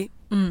Rocky,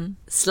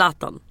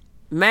 Zlatan.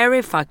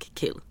 Marry, fuck,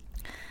 kill.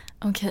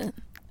 Okej.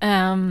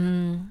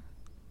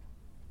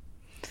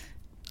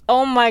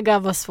 Oh my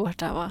god, vad svårt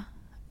det här var.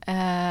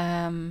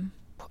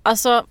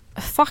 Alltså,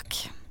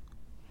 fuck.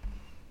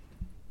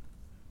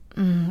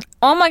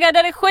 Oh my god, det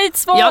är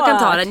skitsvårt. Jag kan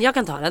ta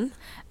den.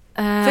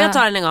 Får jag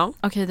ta den en gång?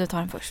 Okej, du tar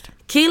den först.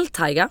 Kill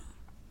Tyga.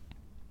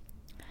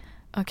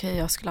 Okej,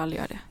 jag skulle aldrig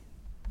göra det.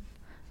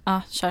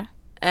 Ja, kör.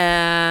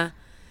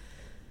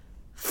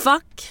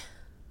 Fuck.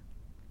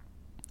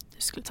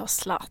 Du skulle ta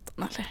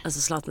Zlatan eller?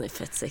 Alltså Zlatan är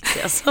fett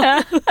sexig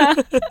alltså.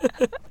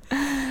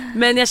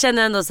 Men jag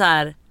känner ändå så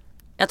här.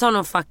 Jag tar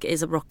nog fuck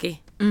A$AP Rocky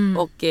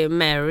och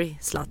Mary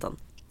Zlatan.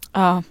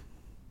 Ja.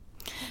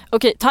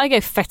 Okej, Tyga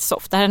är fett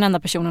soft. Det här är den enda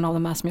personen av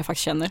de här som jag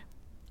faktiskt känner.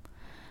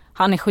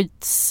 Han är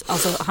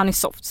alltså han är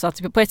soft. Så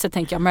att på ett sätt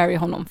tänker jag marry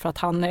honom för att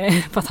han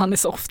är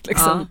soft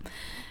liksom.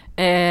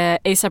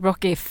 A$AP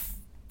Rocky är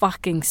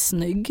fucking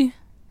snygg.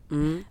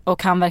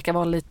 Och han verkar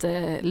vara lite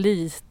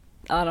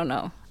I don't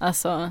know.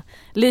 Alltså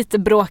lite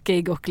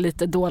bråkig och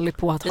lite dålig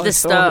på att lite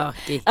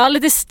stökig. Ja,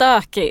 lite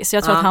stökig. Så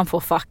jag tror att han får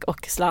fuck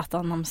och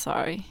Zlatan, I'm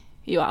sorry.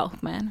 You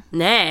out man.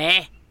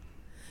 Nej.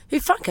 Hur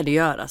fan kan du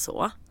göra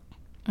så?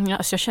 Ja,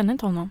 alltså jag känner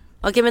inte honom.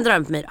 Okej, men dra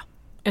den på mig då.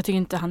 Jag tycker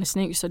inte han är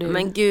snygg så det är...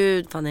 Men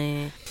gud,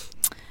 Fanny.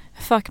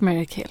 Fuck,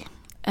 marry, kill.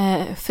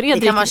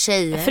 Det kan vara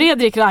tjejer.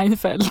 Fredrik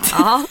Reinfeldt.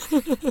 Ja.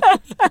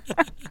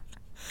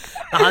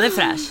 Han är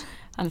fräsch.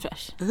 Han är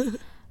fräsch.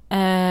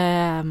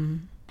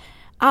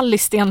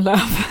 Alice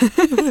Stenlöf.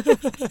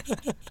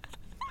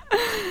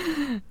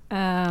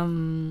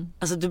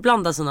 Alltså du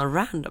blandar såna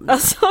random.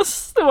 Alltså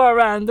så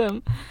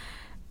random.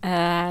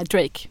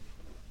 Drake.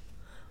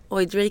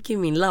 Oj, Drake är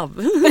min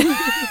love.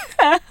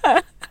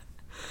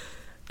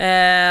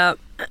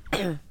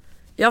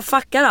 Jag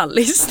fuckar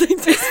Alice.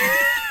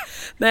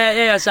 Nej,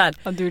 jag gör såhär.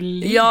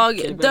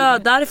 Jag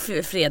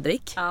dödar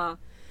Fredrik.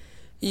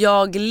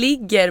 Jag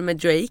ligger med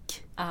Drake.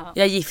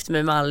 Jag är gift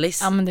med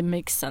Alice. Ja, men det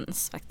makes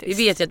sense faktiskt.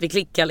 Vi vet ju att vi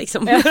klickar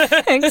liksom.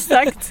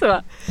 Exakt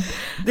så.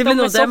 Det blir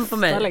nog den på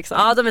mig liksom.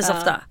 Ja, de är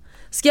softa.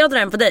 Ska jag dra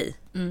en på dig?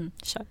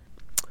 Kör.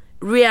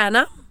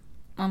 Rihanna.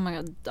 Oh my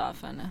god, dör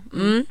för henne.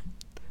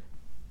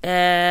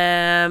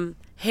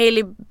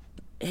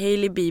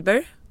 Hailey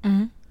Bieber.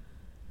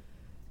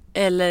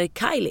 Eller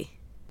Kylie.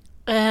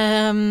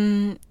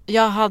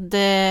 Jag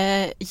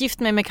hade gift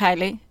mig med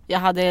Kylie. Jag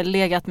hade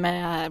legat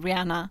med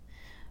Rihanna.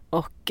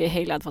 Och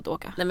Hailey hade fått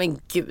åka. Nej men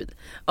gud.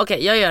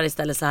 Okej, jag gör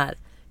istället så här.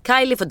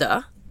 Kylie får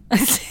dö.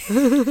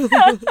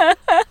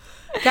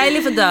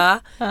 Kylie får dö.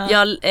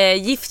 Jag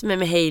gift mig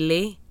med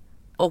Hailey.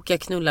 Och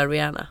jag knullar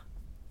Rihanna.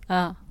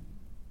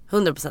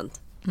 100%.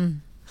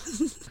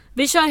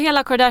 Vi kör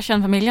hela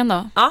Kardashian-familjen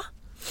då. Ja.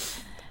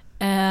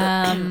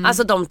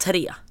 Alltså de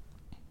 3.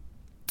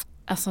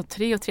 Alltså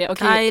 3 och 3.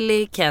 Okay.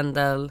 Kylie,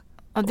 Kendall.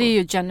 Ja, det är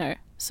ju Jenner.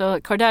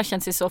 Så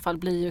Kardashians i så fall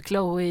blir ju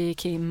Khloe,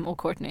 Kim och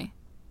Kourtney.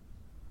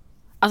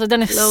 Alltså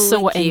den är Khloe,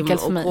 så Kim enkel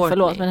för mig. Kourtney.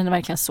 Förlåt, men den är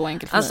verkligen så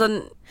enkel för alltså,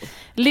 mig.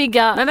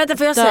 Ligga, men vänta,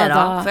 får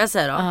jag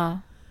säga då?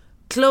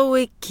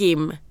 Khloe,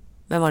 Kim.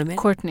 Vem var det med?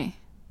 Kourtney.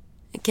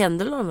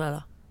 Kendall och de där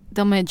då?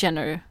 De är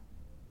Jenner.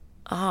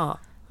 Aha.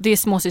 Det är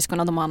småsyskon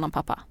och de har annan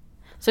pappa.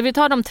 Så vi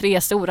tar de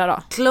 3 stora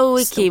då.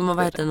 Khloe, Kim och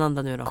vad heter den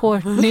andra nu då?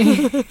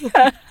 Kourtney.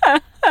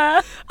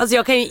 Alltså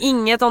jag kan ju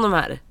inget om de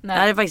här. Nej.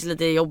 Det här är faktiskt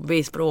lite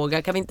jobbig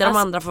fråga. Kan vi inte de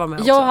andra få vara med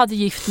också? Jag hade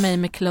gift mig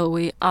med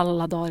Khloe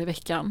alla dagar i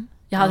veckan.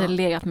 Jag hade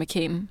legat med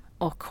Kim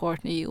och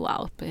Kourtney, you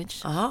out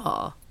bitch.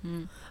 Aha.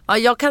 Ja,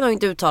 jag kan nog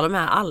inte uttala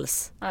mig här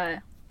alls.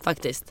 Nej.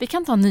 Faktiskt. Vi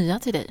kan ta nya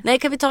till dig. Nej,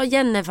 kan vi ta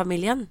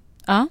Jenner-familjen?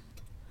 Ja.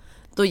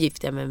 Då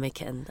gifter jag mig med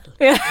Kendall.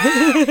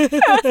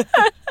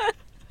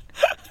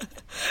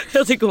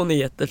 Jag tycker hon är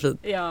jättefin.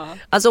 Ja.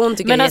 Alltså hon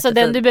tycker men jag är alltså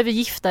jättefin. den du behöver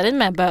gifta dig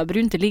med behöver du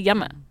inte ligga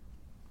med.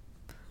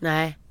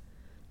 Nej.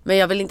 Men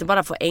jag vill inte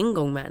bara få en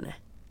gång med henne.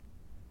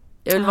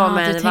 Jag vill vara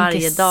med henne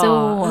varje dag.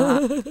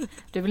 Så.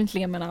 Du vill inte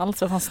ligga med henne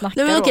alls. Vad fan snackar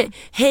du om? Nej, men okej.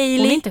 Hailey,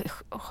 hon är inte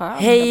skön.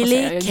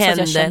 Hailey, Kendall.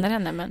 Jag känner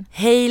henne, men...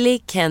 Hailey,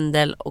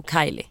 Kendall och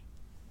Kylie.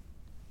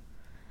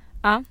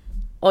 Ja.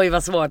 Oj,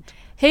 vad svårt.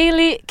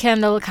 Hailey,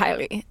 Kendall,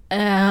 Kylie.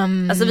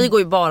 Alltså vi går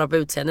ju bara på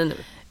utseende nu.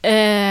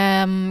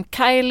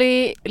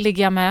 Kylie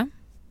ligger jag med.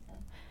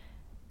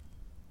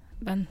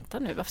 Vänta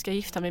nu, varför ska jag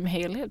gifta mig med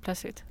Hailey helt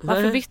plötsligt?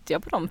 Varför bytte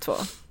jag på de 2?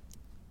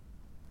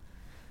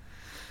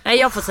 Nej,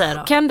 jag får säga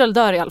då. Kendall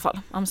dör i alla fall,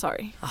 I'm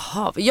sorry.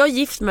 Jaha, jag är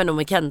gift med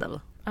med Kendall.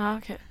 Ah,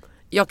 okay.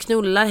 Jag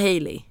knullar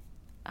Hailey.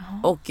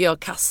 Och jag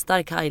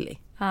kastar Kylie.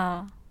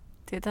 Ja,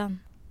 det är den.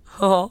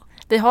 Ja.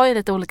 Vi har ju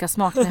lite olika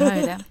smak, ni hör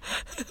ju det.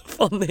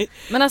 Fanny.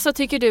 Men alltså,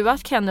 tycker du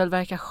att Kendall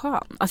verkar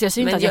skön? Alltså jag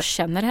säger inte att jag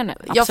känner henne.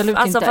 Absolut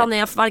alltså, inte. Fanny,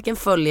 jag varken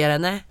följer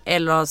henne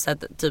eller har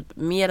sett typ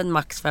mer än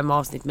max 5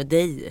 avsnitt med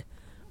dig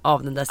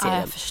av den där serien.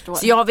 Jag förstår.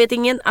 Så jag vet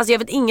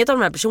inget av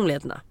de här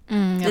personligheterna.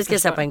 Det ska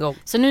jag säga på en gång.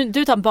 Så nu,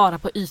 du tar bara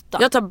på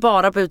ytan? Jag tar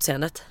bara på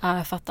utseendet. Ja,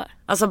 jag fattar.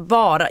 Alltså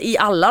bara, i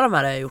alla de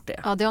här har jag gjort det.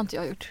 Ja, det har inte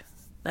jag gjort.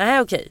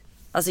 Nej, okej.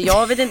 Alltså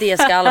jag vet inte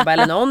Jessica Alba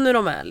eller någon hur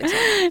de är liksom.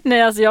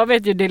 Nej, alltså jag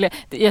vet ju det.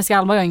 Jessica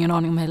Alba har jag ingen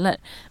aning om heller.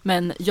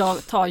 Men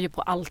jag tar ju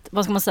på allt.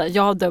 Vad ska man säga?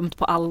 Jag har dömt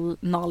på all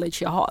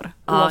knowledge jag har.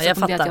 Ja, jag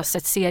fattar. Det att jag har fattar.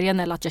 sett serien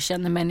eller att jag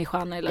känner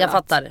människan eller Jag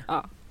fattar.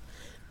 Ja.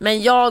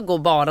 Men jag går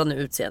bara nu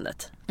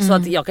utseendet. Så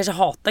att jag kanske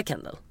hatar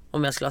Kendall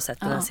om jag skulle ha sett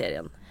den här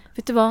serien.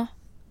 Vet du vad?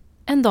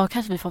 En dag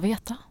kanske vi får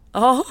veta.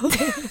 Ja.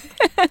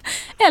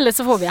 Eller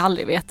så får vi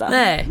aldrig veta.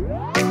 Nej.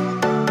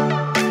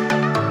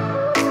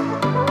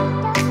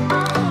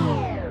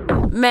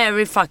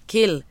 Mary fuck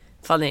kill.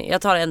 Fanny,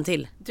 jag tar en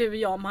till. Du,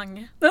 jag och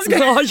Mange. Ja.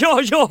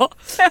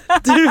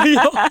 Du och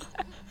jag.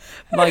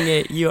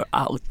 Mange,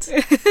 you're out.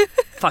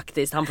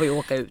 Faktiskt, han får ju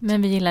åka ut.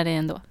 Men vi gillar det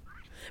ändå.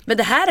 Men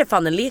det här är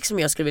fan en lek som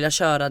jag skulle vilja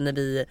köra när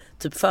vi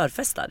typ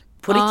förfestar.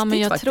 På riktigt men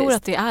jag faktiskt. tror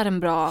att det är en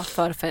bra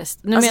förfest.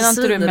 Nu Alltså, menar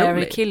inte du svinrolig.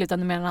 Mary Kill utan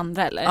du menar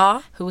andra eller?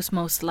 Ja. Who's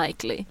most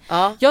likely?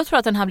 Ja. Jag tror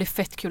att den här blir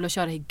fett kul att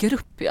köra i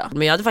grupp, ja.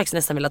 Men jag hade faktiskt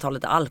nästan velat ha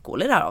lite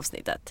alkohol i det här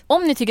avsnittet.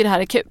 Om ni tycker det här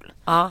är kul,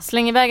 Ja.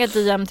 släng iväg ett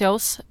DM till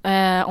oss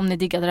om ni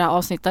diggade det här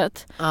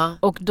avsnittet. Ja.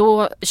 Och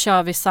då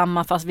kör vi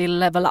samma fast vi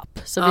level up.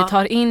 Så vi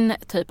tar in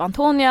typ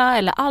Antonia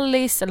eller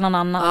Alice eller någon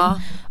annan.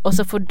 Ja. Och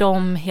så får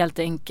de helt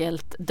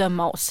enkelt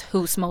döma oss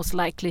who's most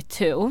likely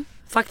to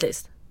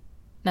Faktiskt.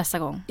 nästa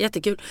gång.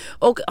 Jättekul.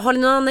 Och har ni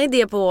någon annan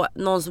idé på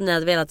någon som ni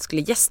hade velat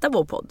skulle gästa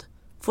vår podd?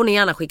 Får ni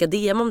gärna skicka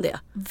DM om det.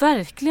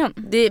 Verkligen.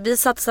 Vi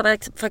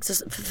satsar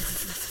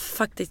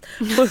faktiskt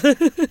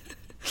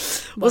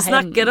och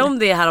snackade om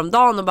det här om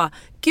dagen och bara,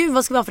 gud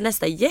vad ska vi ha för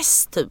nästa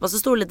gäst typ? Och så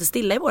står det lite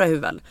stilla i våra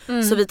huvuden.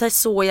 Så vi tar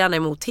så gärna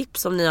emot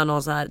tips om ni har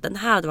någon så här, den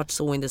här hade varit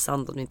så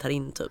intressant om ni tar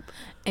in typ.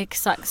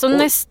 Exakt. Så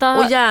nästa...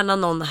 Och gärna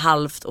någon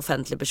halvt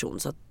offentlig person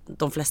så att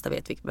de flesta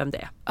vet vem det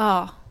är.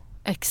 Ja.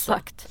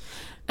 Exakt.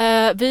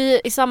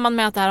 Vi, i samband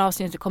med att det här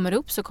avsnittet kommer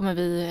upp så kommer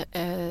vi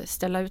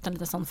ställa ut en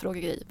liten sån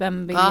frågegrej.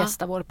 Vem vill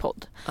gästa vår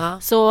podd?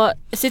 Så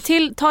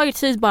ta er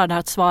tid bara där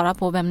att svara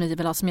på vem ni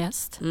vill ha som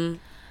gäst.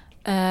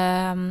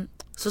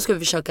 Så ska vi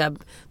försöka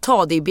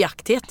ta det i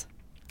beakthet.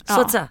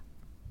 Så att säga.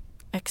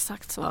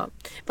 Exakt så.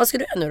 Vad ska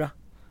du göra nu då?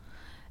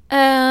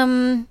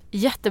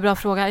 Jättebra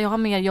fråga. Jag har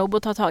mer jobb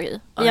att ta tag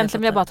i.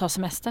 Egentligen vill jag bara ta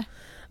semester.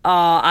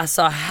 Ja,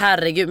 alltså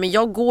herregud. Men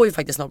jag går ju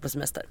faktiskt snart på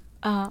semester.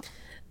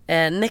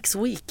 Next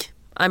week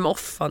I'm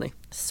off, honey.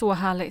 Så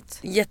härligt.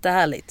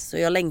 Jättehärligt. Så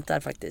jag längtar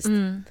faktiskt.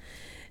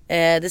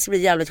 Det ska bli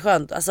jävligt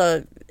skönt.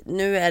 Alltså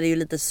nu är det ju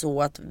lite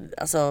så att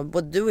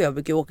både du och jag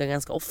brukar åka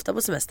ganska ofta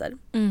på semester.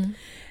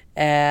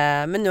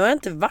 Men nu har jag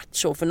inte varit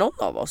så för någon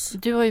av oss.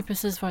 Du har ju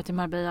precis varit i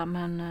Marbella,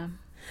 men...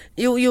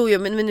 Jo,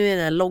 men nu är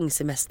det en lång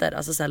semester.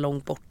 Alltså så här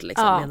långt bort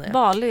liksom, menar jag.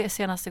 Bali är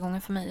senaste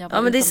gången för mig.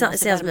 Ja, men det är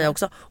senast för mig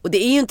också. Och det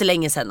är ju inte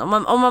länge sedan.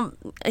 Om man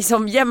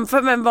liksom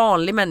jämför med en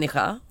vanlig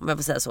människa, om jag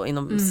får säga så,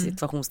 inom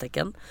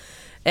situationstecken.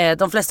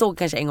 De flesta åker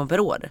kanske en gång per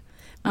år.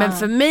 Men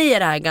för mig är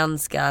det här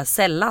ganska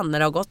sällan när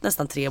det har gått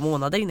nästan 3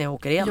 månader innan jag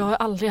åker igen. Jag är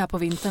aldrig här på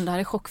vintern, det här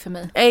är chock för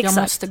mig. Exakt.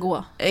 Jag måste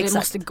gå. Jag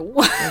måste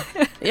gå.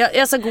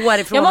 Jag ska gå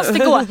härifrån. Jag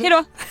måste gå,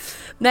 hejdå.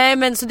 Nej,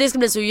 men så det ska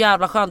bli så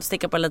jävla skönt att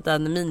sticka på en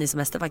liten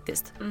minisemester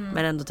faktiskt.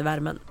 Men ändå till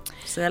värmen.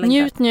 Så jag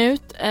njut.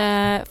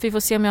 Vi får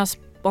se om jag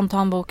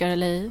spontanbokar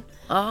eller ej.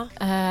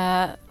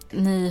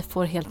 Ni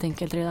får helt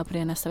enkelt reda på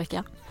det nästa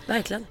vecka.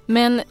 Verkligen.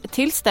 Men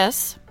tills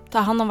dess, ta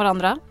hand om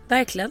varandra.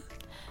 Verkligen.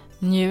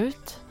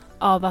 Njut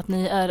av att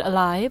ni är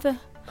alive.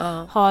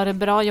 Har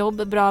bra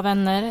jobb, bra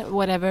vänner,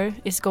 whatever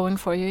is going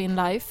for you in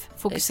life.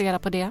 Fokusera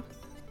på det.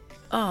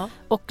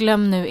 Och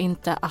glöm nu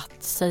inte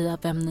att säga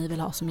vem ni vill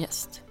ha som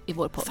gäst i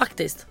vår podd.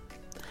 Faktiskt.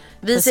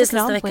 Vi ses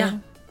nästa vecka.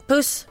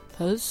 Puss.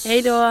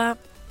 Hej då.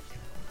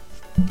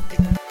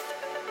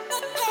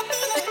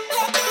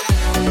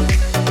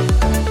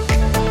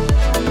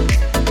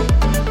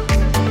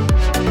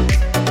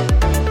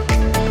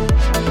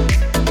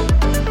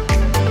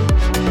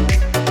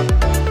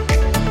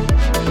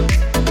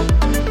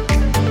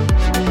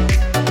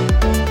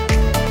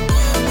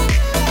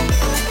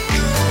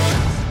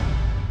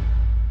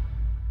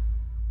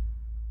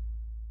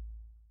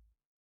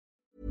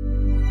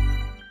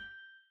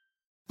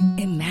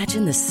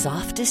 Imagine the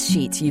softest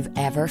sheets you've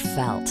ever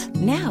felt.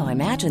 Now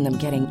imagine them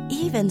getting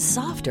even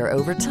softer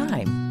over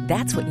time.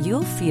 That's what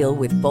you'll feel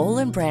with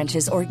Boll &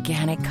 Branch's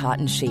organic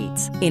cotton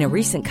sheets. In a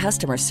recent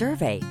customer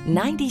survey,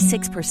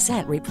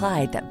 96%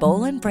 replied that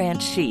Boll &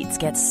 Branch sheets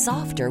get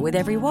softer with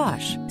every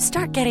wash.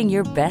 Start getting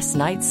your best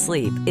night's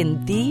sleep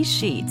in these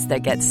sheets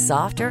that get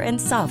softer and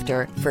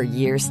softer for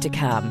years to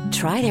come.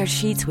 Try their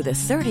sheets with a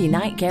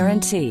 30-night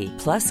guarantee.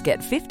 Plus, get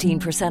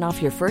 15% off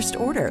your first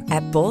order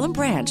at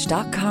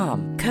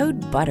BollandBranch.com.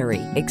 Code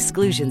BUTTERY.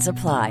 Exclusions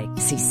apply.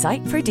 See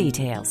site for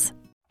details.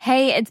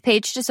 Hey, it's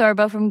Paige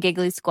DeSorbo from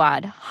Giggly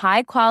Squad.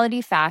 High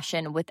quality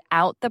fashion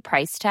without the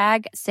price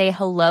tag. Say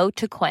hello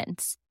to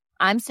Quince.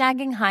 I'm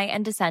snagging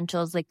high-end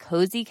essentials like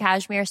cozy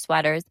cashmere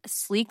sweaters,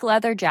 sleek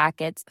leather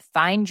jackets,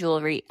 fine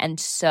jewelry, and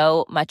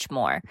so much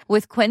more.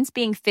 With Quince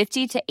being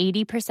 50 to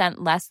 80%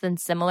 less than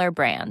similar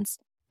brands.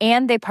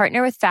 And they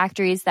partner with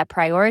factories that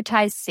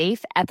prioritize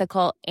safe,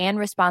 ethical, and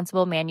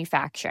responsible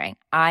manufacturing.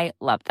 I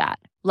love that.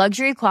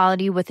 Luxury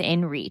quality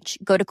within reach.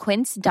 Go to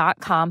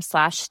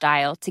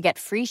quince.com/style to get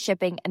free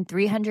shipping and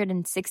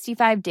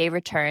 365-day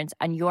returns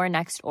on your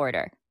next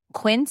order.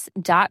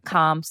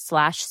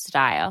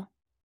 Quince.com/style.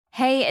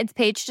 Hey, it's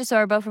Paige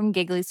DeSorbo from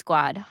Giggly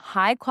Squad.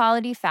 High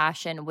quality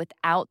fashion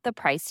without the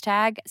price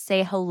tag.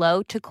 Say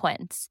hello to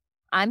Quince.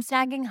 I'm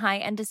snagging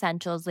high-end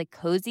essentials like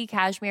cozy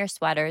cashmere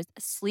sweaters,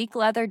 sleek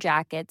leather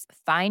jackets,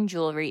 fine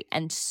jewelry,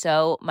 and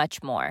so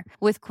much more.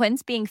 With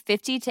Quince being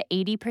 50 to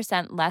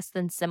 80% less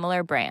than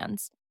similar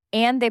brands.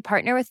 And they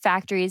partner with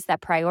factories that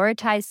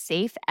prioritize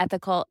safe,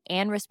 ethical,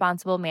 and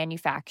responsible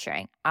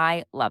manufacturing.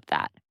 I love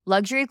that.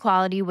 Luxury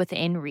quality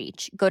within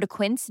reach. Go to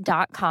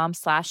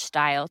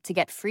quince.com/style to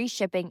get free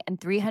shipping and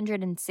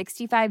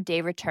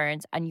 365-day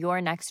returns on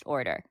your next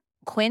order.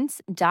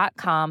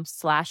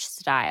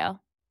 Quince.com/style.